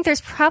basically think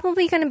there's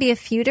probably going to be a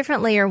few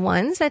different layer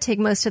 1s that take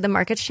most of the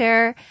market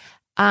share.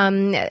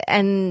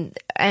 And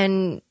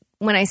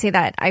when I say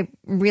that, I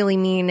really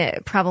mean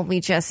probably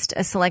just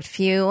a select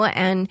few.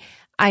 And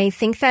I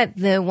think that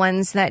the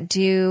ones that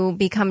do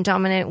become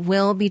dominant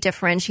will be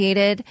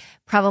differentiated,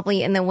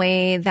 probably in the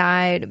way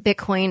that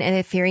Bitcoin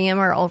and Ethereum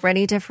are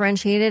already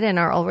differentiated and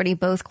are already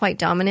both quite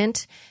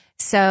dominant.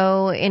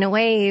 So in a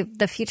way,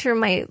 the future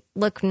might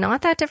look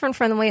not that different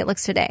from the way it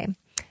looks today.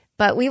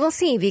 But we will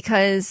see,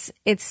 because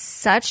it's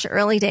such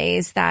early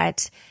days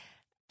that,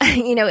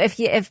 you know,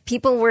 if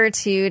people were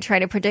to try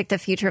to predict the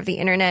future of the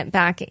internet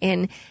back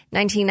in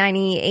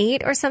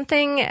 1998 or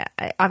something,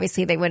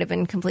 obviously they would have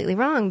been completely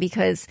wrong,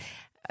 because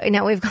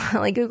now we've got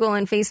like Google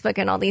and Facebook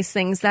and all these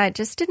things that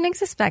just didn't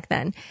exist back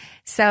then.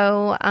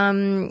 So,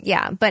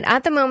 but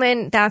at the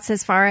moment, that's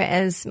as far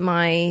as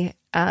my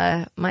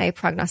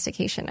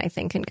prognostication, I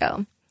think, can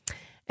go.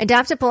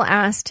 Adaptable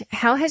asked,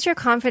 how has your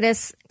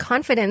confidence /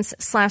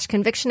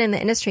 conviction in the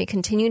industry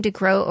continued to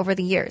grow over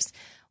the years?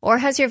 Or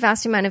has your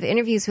vast amount of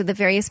interviews with the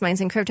various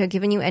minds in crypto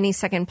given you any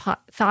second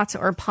thoughts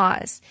or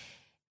pause?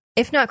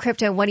 If not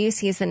crypto, what do you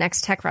see as the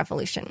next tech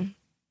revolution?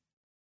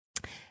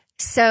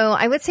 So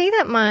I would say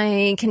that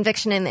my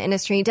conviction in the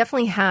industry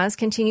definitely has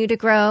continued to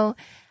grow.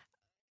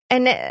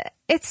 And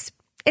it's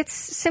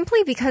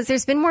simply because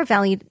there's been more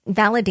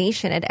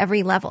validation at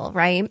every level,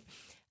 right?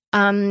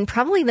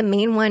 Probably the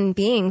main one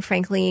being,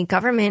 frankly,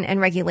 government and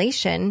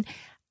regulation.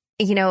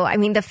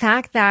 The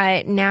fact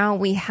that now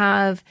we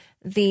have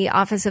the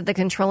Office of the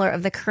Controller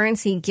of the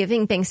Currency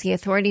giving banks the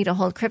authority to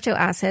hold crypto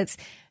assets.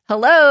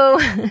 Hello,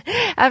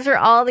 after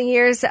all the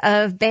years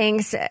of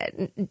banks,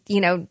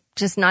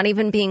 just not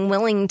even being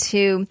willing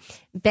to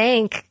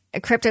bank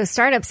crypto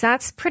startups,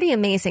 that's pretty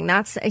amazing.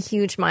 That's a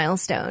huge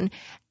milestone.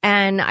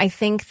 And I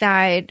think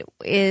that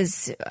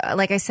is,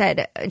 like I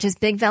said, just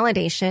big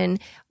validation.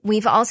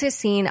 We've also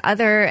seen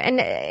other, and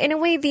in a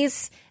way,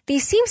 these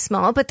seem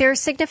small, but they're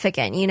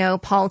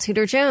significant. Paul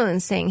Tudor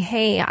Jones saying,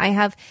 hey, I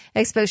have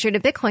exposure to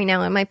Bitcoin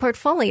now in my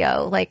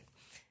portfolio. Like,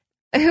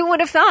 who would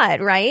have thought,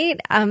 right?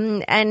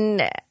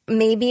 And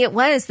maybe it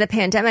was the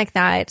pandemic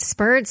that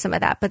spurred some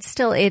of that, but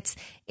still it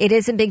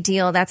is a big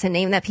deal. That's a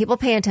name that people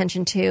pay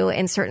attention to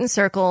in certain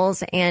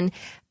circles, and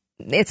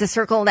it's a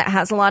circle that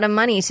has a lot of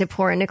money to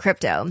pour into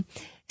crypto.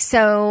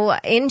 So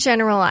in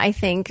general, I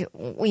think,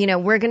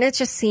 we're going to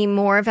just see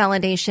more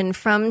validation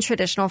from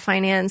traditional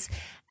finance.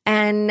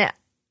 And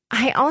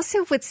I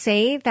also would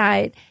say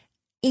that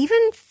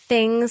even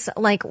things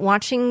like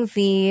watching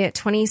the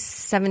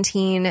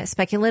 2017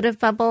 speculative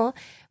bubble,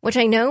 which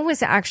I know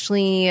was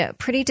actually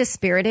pretty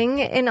dispiriting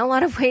in a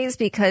lot of ways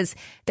because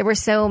there were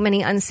so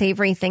many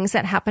unsavory things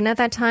that happened at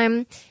that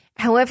time.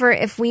 However,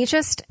 if we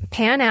just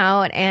pan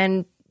out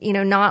and,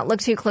 not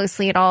look too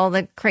closely at all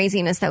the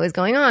craziness that was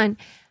going on,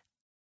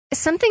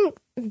 something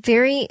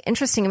very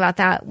interesting about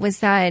that was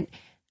that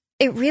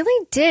it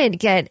really did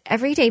get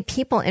everyday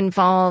people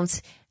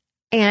involved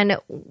and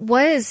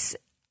was,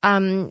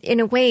 in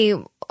a way,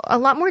 a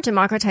lot more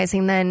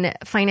democratizing than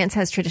finance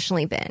has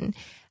traditionally been.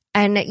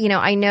 And,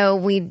 I know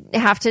we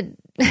have to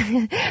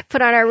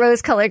put on our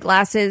rose-colored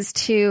glasses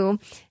to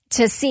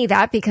see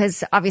that,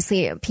 because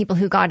obviously people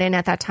who got in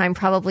at that time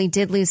probably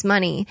did lose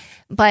money.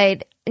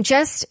 But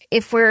just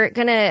if we're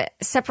going to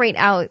separate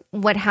out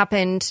what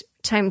happened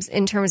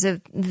in terms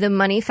of the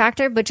money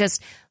factor, but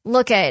just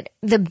look at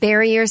the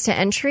barriers to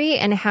entry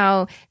and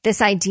how this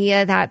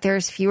idea that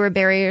there's fewer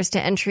barriers to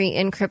entry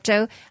in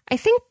crypto, I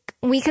think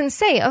we can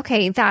say,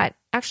 okay, that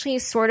actually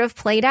sort of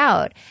played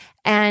out.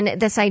 And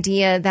this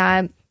idea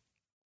that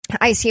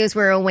ICOs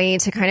were a way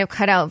to kind of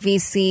cut out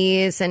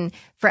VCs and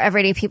for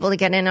everyday people to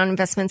get in on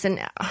investments. And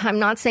I'm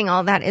not saying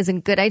all that is a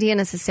good idea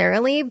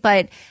necessarily,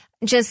 but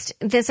just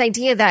this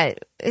idea that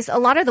is a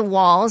lot of the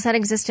walls that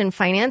exist in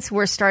finance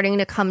were starting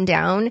to come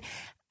down,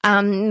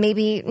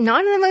 maybe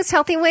not in the most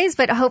healthy ways,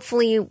 but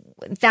hopefully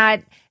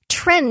that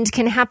trend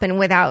can happen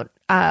without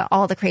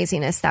all the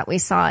craziness that we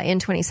saw in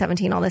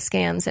 2017, all the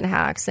scams and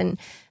hacks and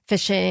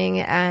phishing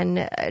and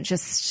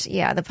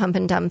the pump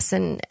and dumps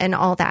and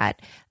all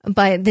that.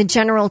 But the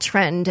general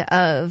trend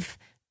of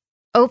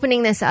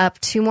opening this up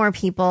to more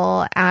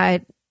people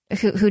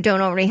who don't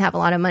already have a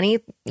lot of money,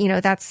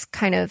 that's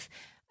kind of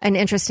an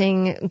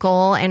interesting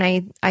goal. And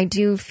I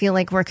do feel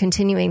like we're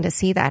continuing to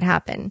see that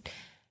happen.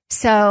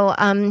 So,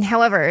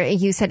 however,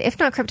 you said, if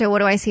not crypto, what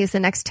do I see as the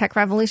next tech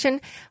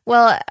revolution?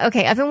 Well,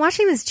 okay, I've been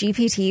watching this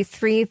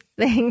GPT-3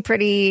 thing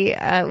pretty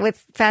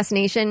with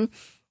fascination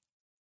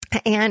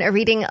and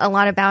reading a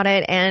lot about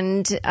it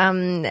and,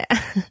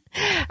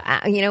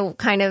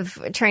 kind of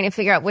trying to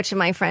figure out which of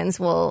my friends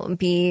will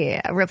be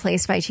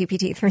replaced by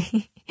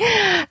GPT-3.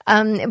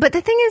 But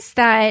the thing is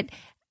that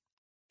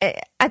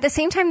at the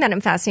same time that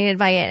I'm fascinated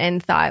by it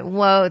and thought,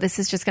 whoa, this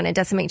is just going to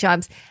decimate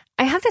jobs,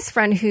 I have this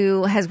friend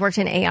who has worked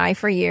in AI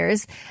for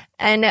years.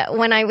 And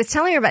when I was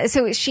telling her about it,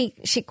 so she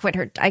quit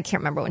her, I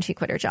can't remember when she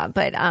quit her job,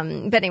 but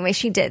anyway,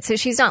 she did. So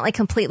she's not like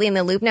completely in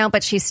the loop now,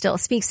 but she still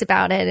speaks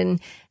about it and,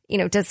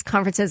 does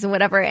conferences and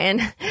whatever.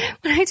 And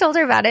when I told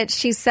her about it,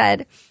 she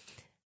said,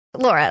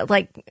 Laura,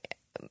 like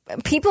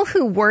people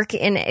who work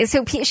in,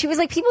 so she was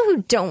like, people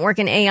who don't work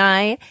in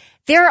AI,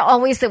 they're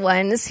always the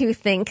ones who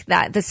think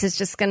that this is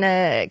just going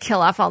to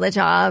kill off all the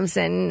jobs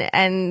and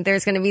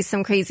there's going to be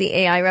some crazy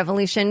AI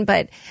revolution.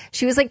 But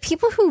she was like,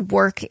 people who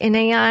work in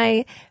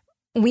AI,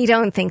 we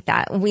don't think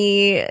that.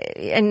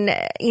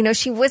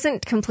 She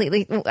wasn't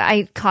completely,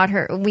 I caught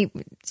her.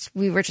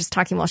 We were just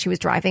talking while she was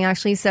driving,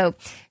 actually. So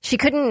she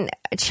couldn't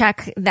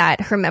check that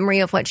her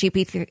memory of what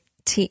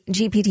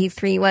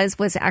GPT-3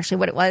 was actually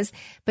what it was.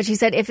 But she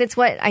said, if it's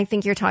what I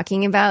think you're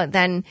talking about,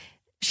 then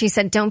she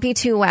said, don't be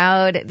too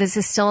wowed. This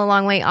is still a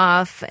long way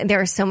off. There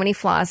are so many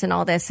flaws in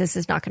all this. This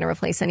is not going to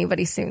replace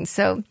anybody soon.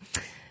 So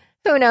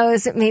Who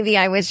knows? Maybe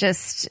I was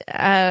just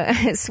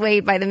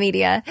swayed by the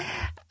media.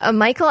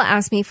 Michael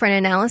asked me for an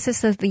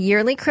analysis of the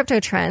yearly crypto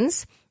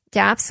trends,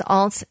 dApps,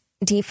 alts,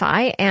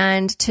 DeFi,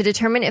 and to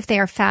determine if they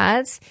are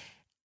fads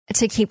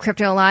to keep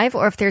crypto alive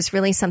or if there's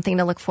really something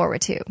to look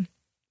forward to.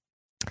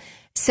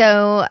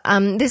 So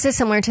this is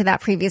similar to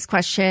that previous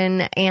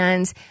question,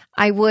 and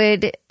I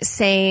would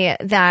say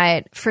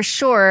that for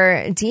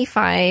sure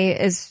DeFi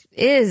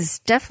is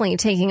definitely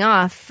taking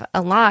off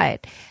a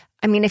lot.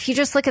 I mean, if you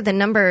just look at the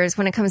numbers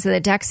when it comes to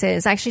the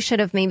DEXs, I actually should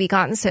have maybe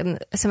gotten some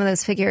of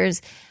those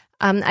figures.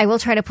 I will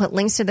try to put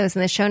links to those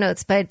in the show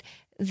notes, but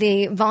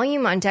the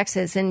volume on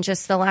DEXs in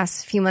just the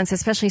last few months,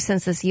 especially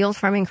since this yield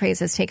farming craze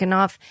has taken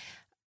off,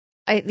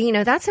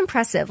 that's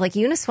impressive. Like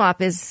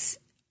Uniswap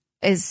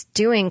is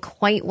doing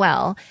quite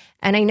well.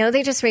 And I know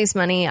they just raised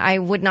money. I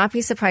would not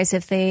be surprised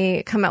if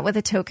they come out with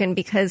a token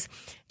because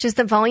just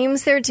the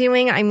volumes they're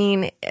doing, I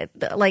mean,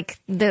 like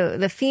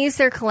the fees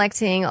they're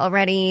collecting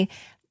already,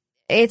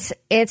 it's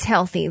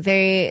healthy.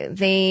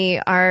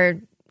 They are,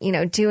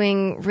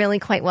 doing really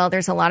quite well.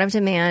 There's a lot of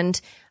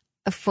demand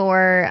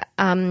for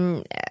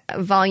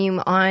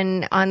volume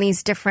on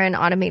these different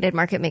automated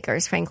market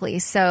makers, frankly.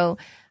 So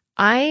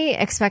I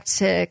expect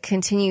to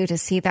continue to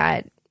see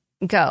that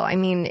go. I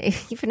mean,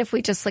 even if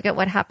we just look at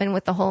what happened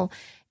with the whole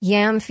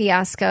YAM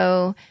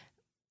fiasco,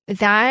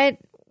 that,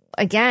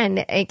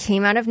 again, it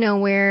came out of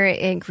nowhere.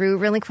 It grew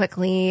really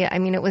quickly. I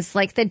mean, it was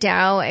like the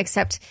Dow,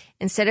 except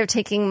instead of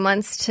taking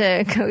months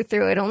to go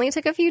through, it only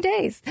took a few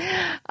days.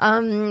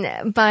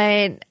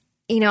 But,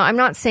 I'm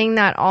not saying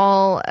that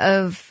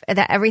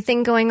that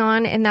everything going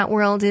on in that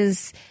world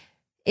is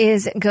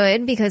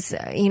good because,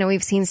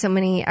 we've seen so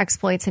many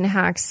exploits and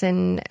hacks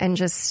and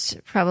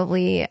just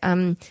probably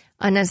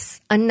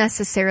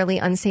unnecessarily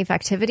unsafe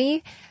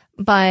activity.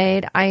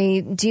 But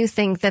I do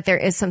think that there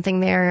is something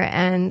there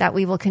and that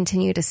we will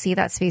continue to see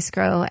that space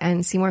grow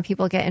and see more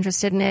people get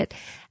interested in it.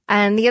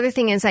 And the other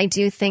thing is I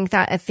do think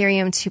that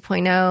Ethereum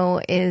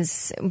 2.0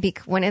 is,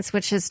 when it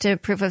switches to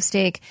proof of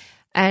stake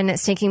and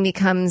staking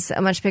becomes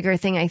a much bigger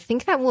thing, I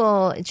think that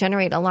will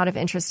generate a lot of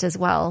interest as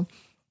well.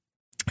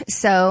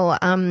 So,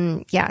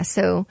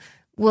 so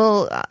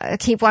we'll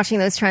keep watching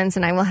those trends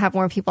and I will have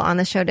more people on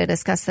the show to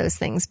discuss those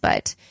things.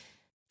 But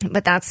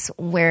that's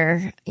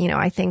where,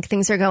 I think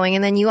things are going.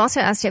 And then you also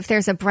asked if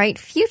there's a bright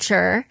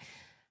future.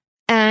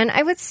 And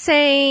I would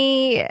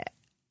say,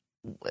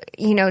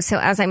 so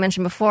as I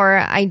mentioned before,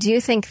 I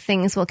do think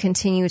things will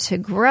continue to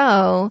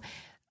grow.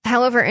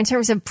 However, in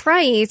terms of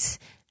bright,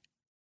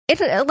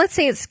 let's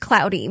say it's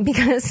cloudy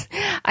because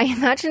I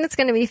imagine it's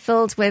going to be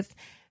filled with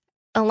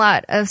a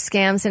lot of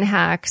scams and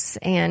hacks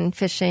and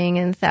phishing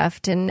and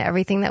theft and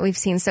everything that we've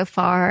seen so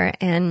far.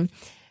 And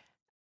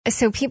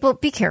so people,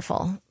 be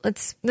careful.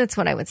 That's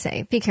what I would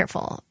say. Be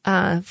careful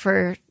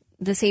for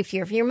the safety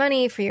of your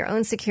money, for your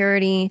own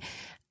security,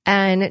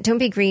 and don't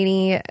be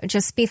greedy.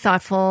 Just be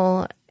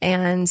thoughtful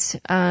and,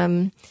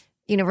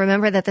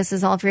 remember that this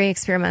is all very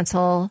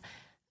experimental.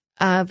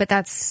 But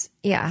that's,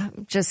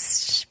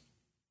 just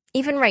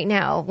even right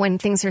now when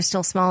things are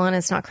still small and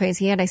it's not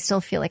crazy yet, I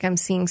still feel like I'm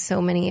seeing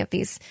so many of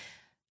these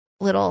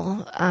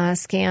little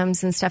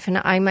scams and stuff. And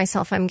I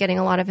myself, I'm getting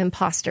a lot of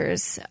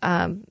imposters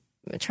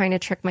trying to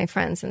trick my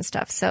friends and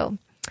stuff. So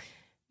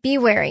be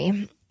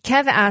wary.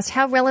 Kev asked,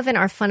 how relevant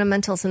are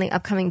fundamentals in the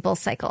upcoming bull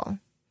cycle?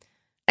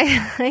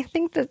 I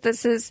think that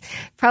this is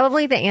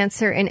probably the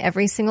answer in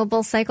every single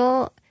bull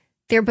cycle.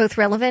 They're both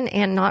relevant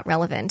and not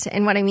relevant.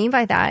 And what I mean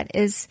by that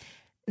is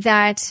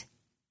that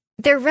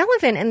they're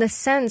relevant in the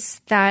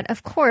sense that,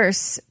 of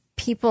course,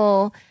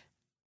 people,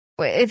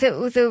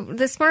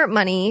 the smart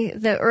money,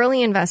 the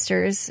early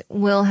investors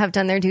will have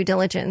done their due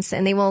diligence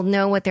and they will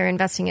know what they're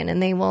investing in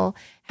and they will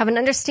have an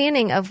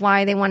understanding of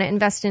why they want to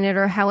invest in it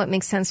or how it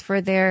makes sense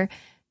for their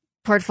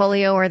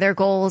portfolio or their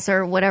goals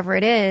or whatever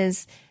it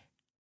is.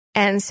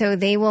 And so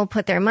they will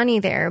put their money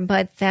there.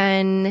 But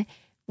then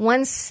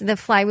once the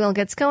flywheel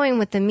gets going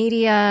with the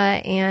media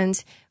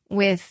and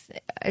with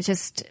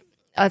just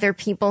other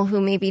people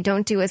who maybe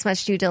don't do as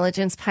much due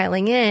diligence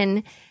piling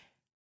in,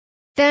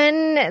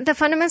 then the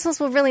fundamentals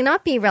will really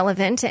not be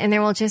relevant and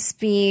there will just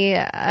be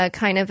a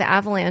kind of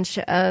avalanche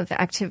of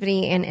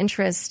activity and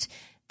interest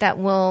that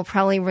will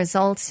probably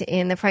result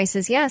in the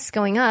prices, yes,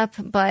 going up,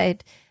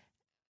 but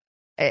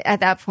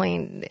at that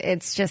point,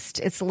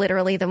 it's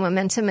literally the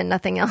momentum and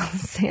nothing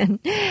else. And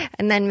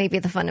then maybe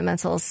the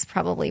fundamentals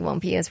probably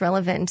won't be as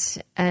relevant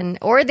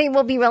or they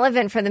will be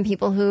relevant for the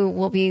people who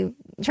will be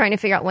trying to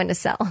figure out when to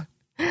sell.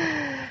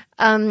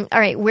 All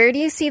right. Where do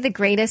you see the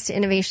greatest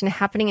innovation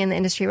happening in the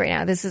industry right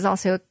now? This is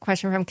also a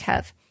question from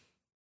Kev.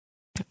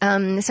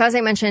 So as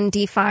I mentioned,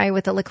 DeFi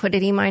with the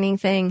liquidity mining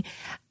thing.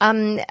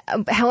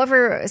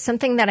 However,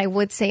 something that I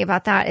would say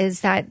about that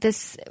is that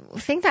this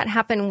thing that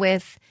happened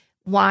with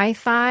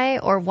Wi-Fi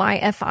or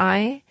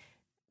YFI.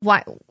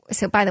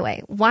 So by the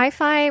way,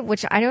 Wi-Fi,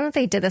 which I don't know if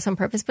they did this on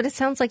purpose, but it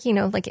sounds like,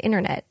 like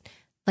internet,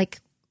 like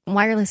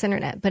wireless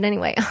internet. But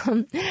anyway,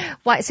 so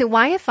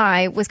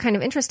YFI was kind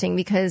of interesting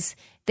because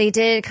they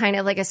did kind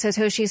of like a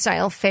Satoshi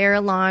style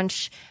fair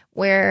launch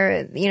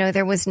where,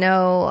 there was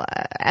no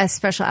a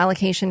special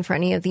allocation for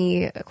any of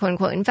the quote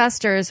unquote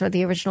investors or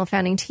the original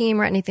founding team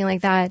or anything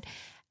like that.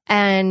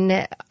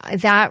 And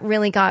that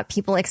really got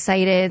people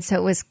excited. So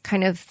it was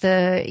kind of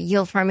the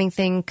yield farming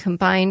thing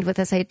combined with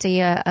this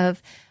idea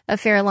of a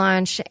fair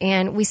launch.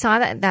 And we saw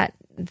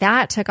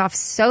that took off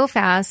so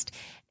fast.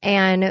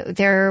 And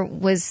there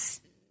was,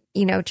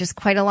 just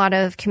quite a lot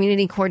of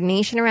community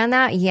coordination around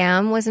that.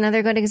 Yam was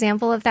another good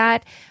example of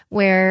that,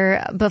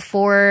 where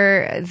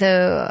before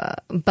the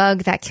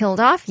bug that killed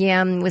off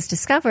Yam was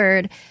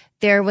discovered,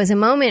 there was a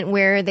moment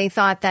where they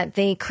thought that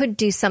they could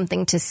do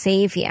something to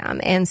save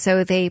Yam. And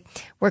so they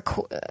were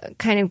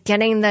kind of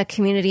getting the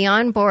community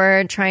on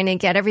board, trying to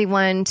get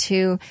everyone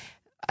to,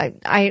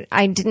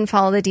 I didn't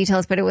follow the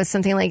details, but it was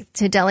something like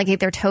to delegate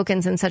their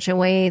tokens in such a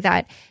way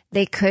that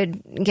they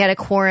could get a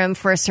quorum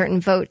for a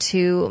certain vote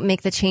to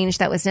make the change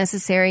that was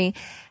necessary.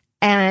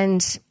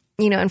 And,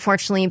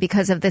 unfortunately,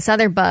 because of this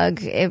other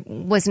bug, it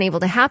wasn't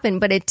able to happen.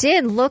 But it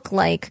did look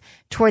like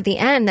toward the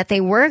end that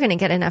they were going to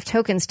get enough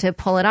tokens to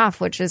pull it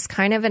off, which is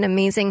kind of an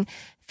amazing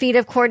feat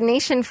of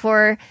coordination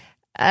for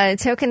a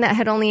token that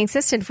had only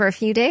existed for a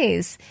few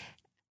days.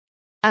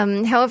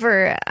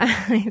 However,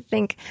 I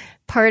think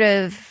part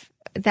of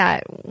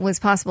that was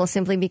possible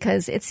simply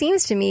because it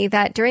seems to me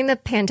that during the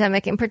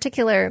pandemic in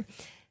particular,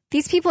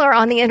 these people are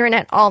on the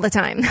internet all the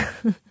time.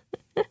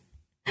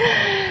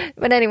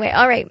 But anyway,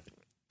 all right.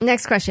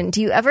 Next question.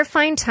 Do you ever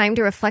find time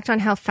to reflect on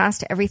how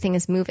fast everything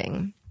is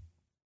moving?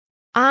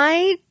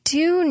 I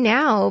do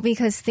now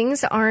because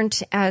things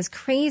aren't as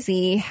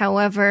crazy.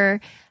 However,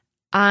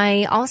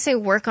 I also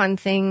work on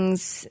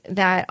things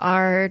that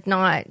are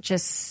not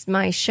just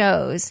my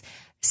shows.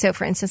 So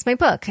for instance, my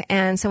book.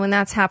 And so when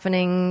that's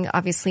happening,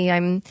 obviously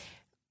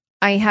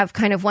I have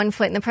kind of one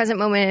foot in the present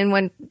moment and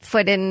one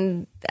foot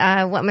in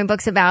what my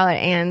book's about.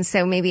 And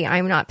so maybe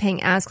I'm not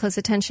paying as close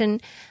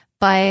attention.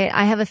 But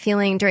I have a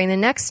feeling during the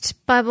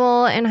next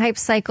bubble and hype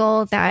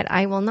cycle that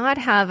I will not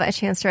have a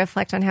chance to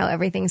reflect on how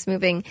everything's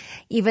moving,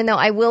 even though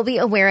I will be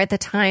aware at the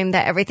time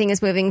that everything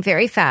is moving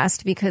very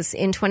fast, because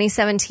in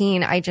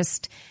 2017, I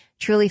just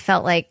truly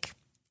felt like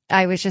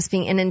I was just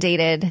being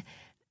inundated.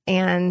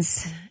 And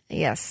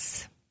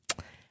yes,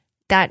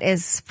 that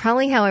is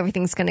probably how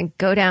everything's going to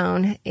go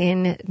down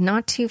in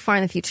not too far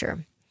in the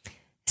future.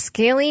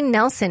 Scaly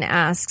Nelson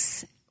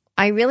asks,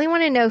 I really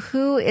want to know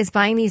who is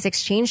buying these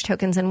exchange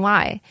tokens and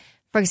why.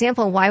 For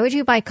example, why would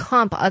you buy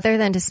Comp other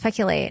than to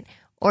speculate,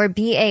 or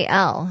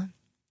BAL?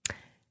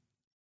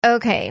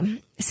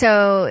 Okay,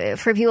 so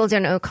for people who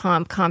don't know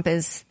Comp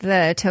is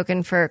the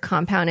token for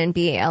Compound and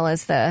BAL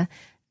is the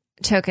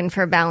token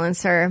for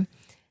Balancer,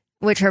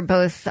 which are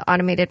both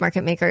automated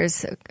market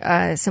makers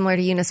similar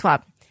to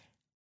Uniswap.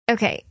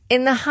 Okay,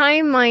 in the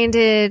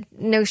high-minded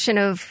notion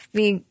of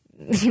the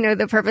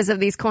purpose of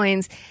these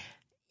coins,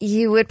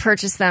 you would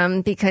purchase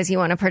them because you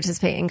want to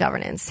participate in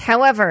governance.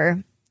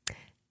 However,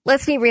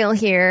 let's be real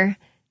here.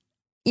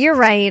 You're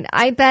right.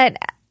 I bet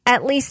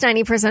at least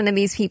 90% of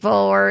these people,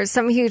 or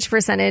some huge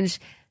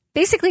percentage,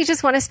 basically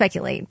just want to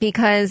speculate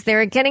because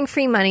they're getting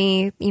free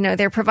money.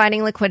 They're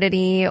providing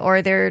liquidity,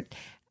 or they're,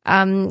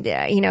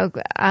 providing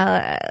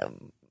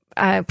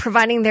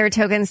their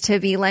tokens to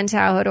be lent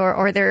out,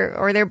 or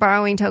they're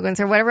borrowing tokens,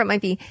 or whatever it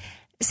might be.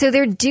 So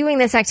they're doing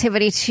this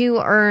activity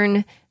to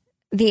earn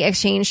the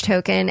exchange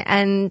token,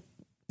 and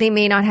they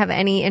may not have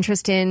any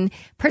interest in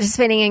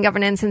participating in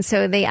governance, and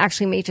so they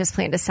actually may just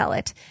plan to sell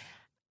it.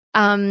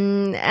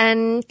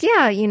 And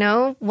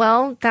yeah,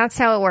 well, that's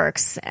how it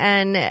works.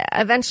 And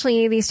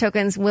eventually these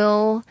tokens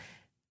will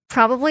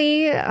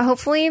probably,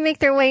 hopefully, make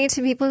their way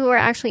to people who are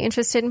actually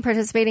interested in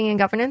participating in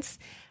governance.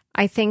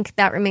 I think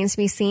that remains to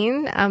be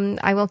seen.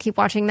 I will keep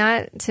watching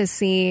that to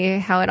see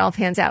how it all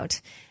pans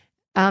out.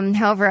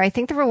 However, I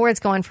think the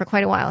rewards go on for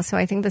quite a while, so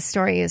I think the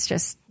story is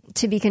just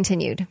to be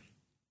continued.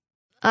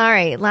 All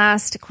right,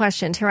 last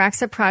question.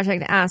 Taraxa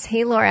Project asks,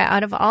 hey, Laura,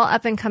 out of all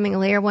up-and-coming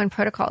Layer 1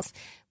 protocols,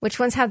 which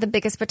ones have the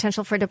biggest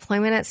potential for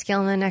deployment at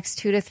scale in the next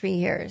 2 to 3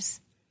 years?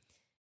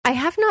 I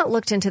have not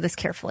looked into this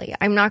carefully.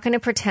 I'm not going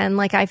to pretend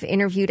like I've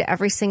interviewed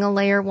every single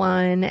Layer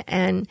 1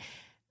 and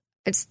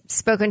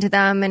spoken to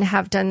them and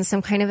have done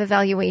some kind of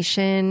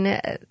evaluation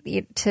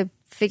to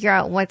figure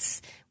out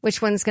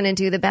which one's going to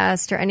do the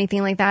best or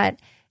anything like that.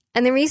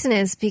 And the reason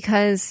is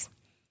because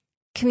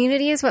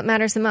community is what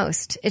matters the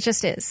most. It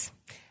just is.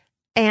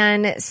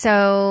 And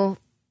so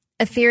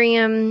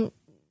Ethereum,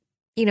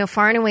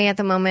 far and away at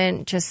the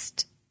moment,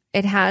 just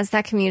it has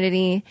that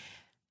community.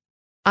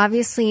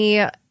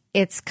 Obviously,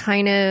 it's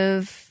kind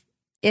of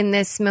in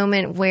this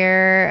moment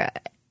where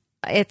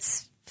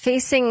it's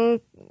facing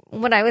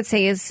what I would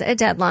say is a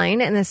deadline,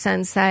 in the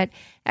sense that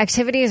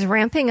activity is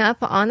ramping up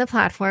on the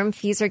platform.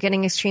 Fees are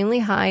getting extremely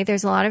high.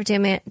 There's a lot of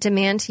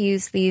demand to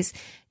use these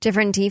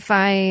different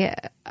DeFi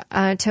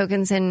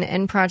tokens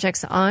and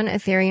projects on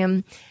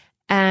Ethereum.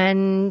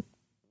 And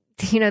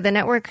the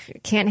network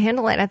can't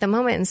handle it at the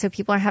moment. And so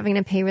people are having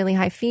to pay really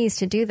high fees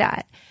to do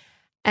that.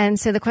 And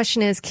so the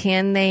question is,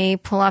 can they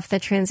pull off the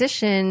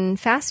transition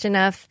fast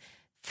enough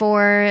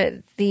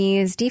for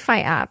these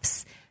DeFi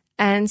apps?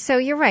 And so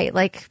you're right.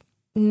 Like,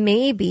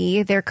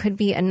 maybe there could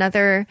be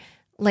another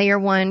layer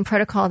 1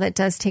 protocol that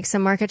does take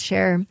some market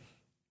share.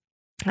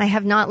 I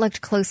have not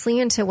looked closely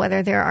into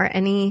whether there are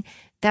any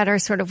that are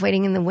sort of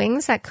waiting in the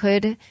wings that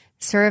could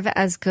serve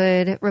as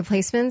good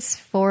replacements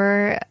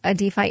for a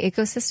DeFi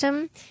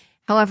ecosystem.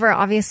 However,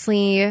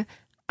 obviously,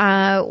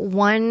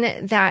 one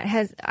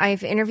that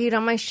I've interviewed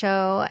on my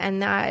show,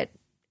 and that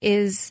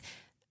is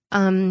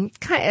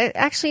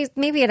actually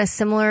maybe at a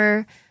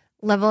similar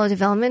level of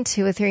development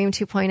to Ethereum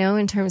 2.0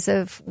 in terms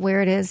of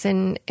where it is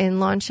in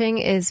launching,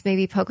 is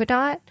maybe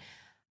Polkadot.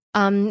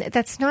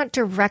 That's not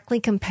directly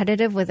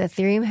competitive with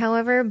Ethereum,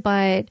 however,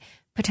 but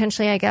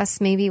potentially, I guess,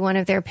 maybe one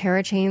of their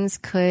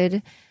parachains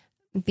could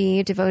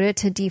be devoted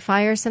to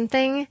DeFi or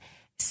something.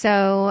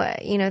 So,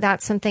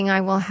 that's something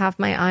I will have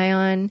my eye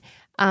on.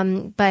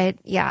 But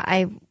yeah,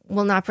 I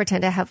will not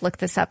pretend to have looked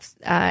this up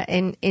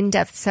in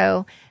depth.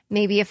 So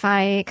maybe if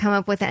I come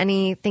up with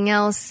anything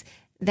else,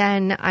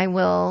 then I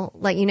will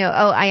let you know.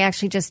 Oh, I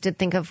actually just did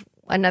think of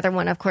another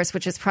one, of course,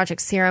 which is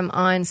Project Serum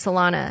on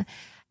Solana.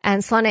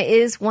 And Solana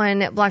is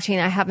one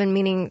blockchain I have been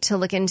meaning to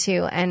look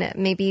into, and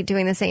maybe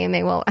doing this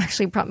AMA will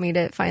actually prompt me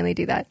to finally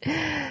do that.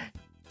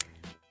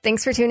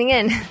 Thanks for tuning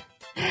in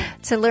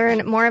to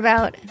learn more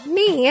about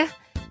me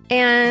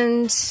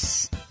and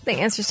the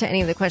answers to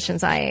any of the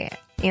questions I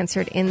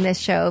answered in this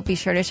show. Be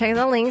sure to check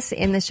the links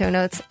in the show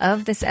notes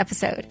of this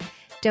episode.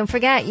 Don't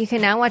forget, you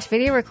can now watch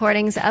video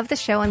recordings of the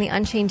show on the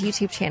Unchained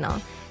YouTube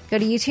channel. Go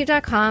to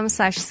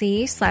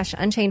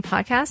youtube.com/c/Unchained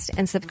podcast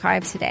and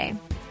subscribe today.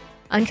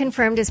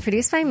 Unconfirmed is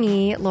produced by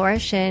me, Laura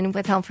Shin,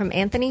 with help from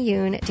Anthony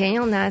Yoon,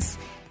 Daniel Ness,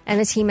 and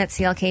the team at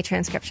CLK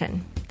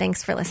Transcription.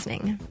 Thanks for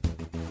listening.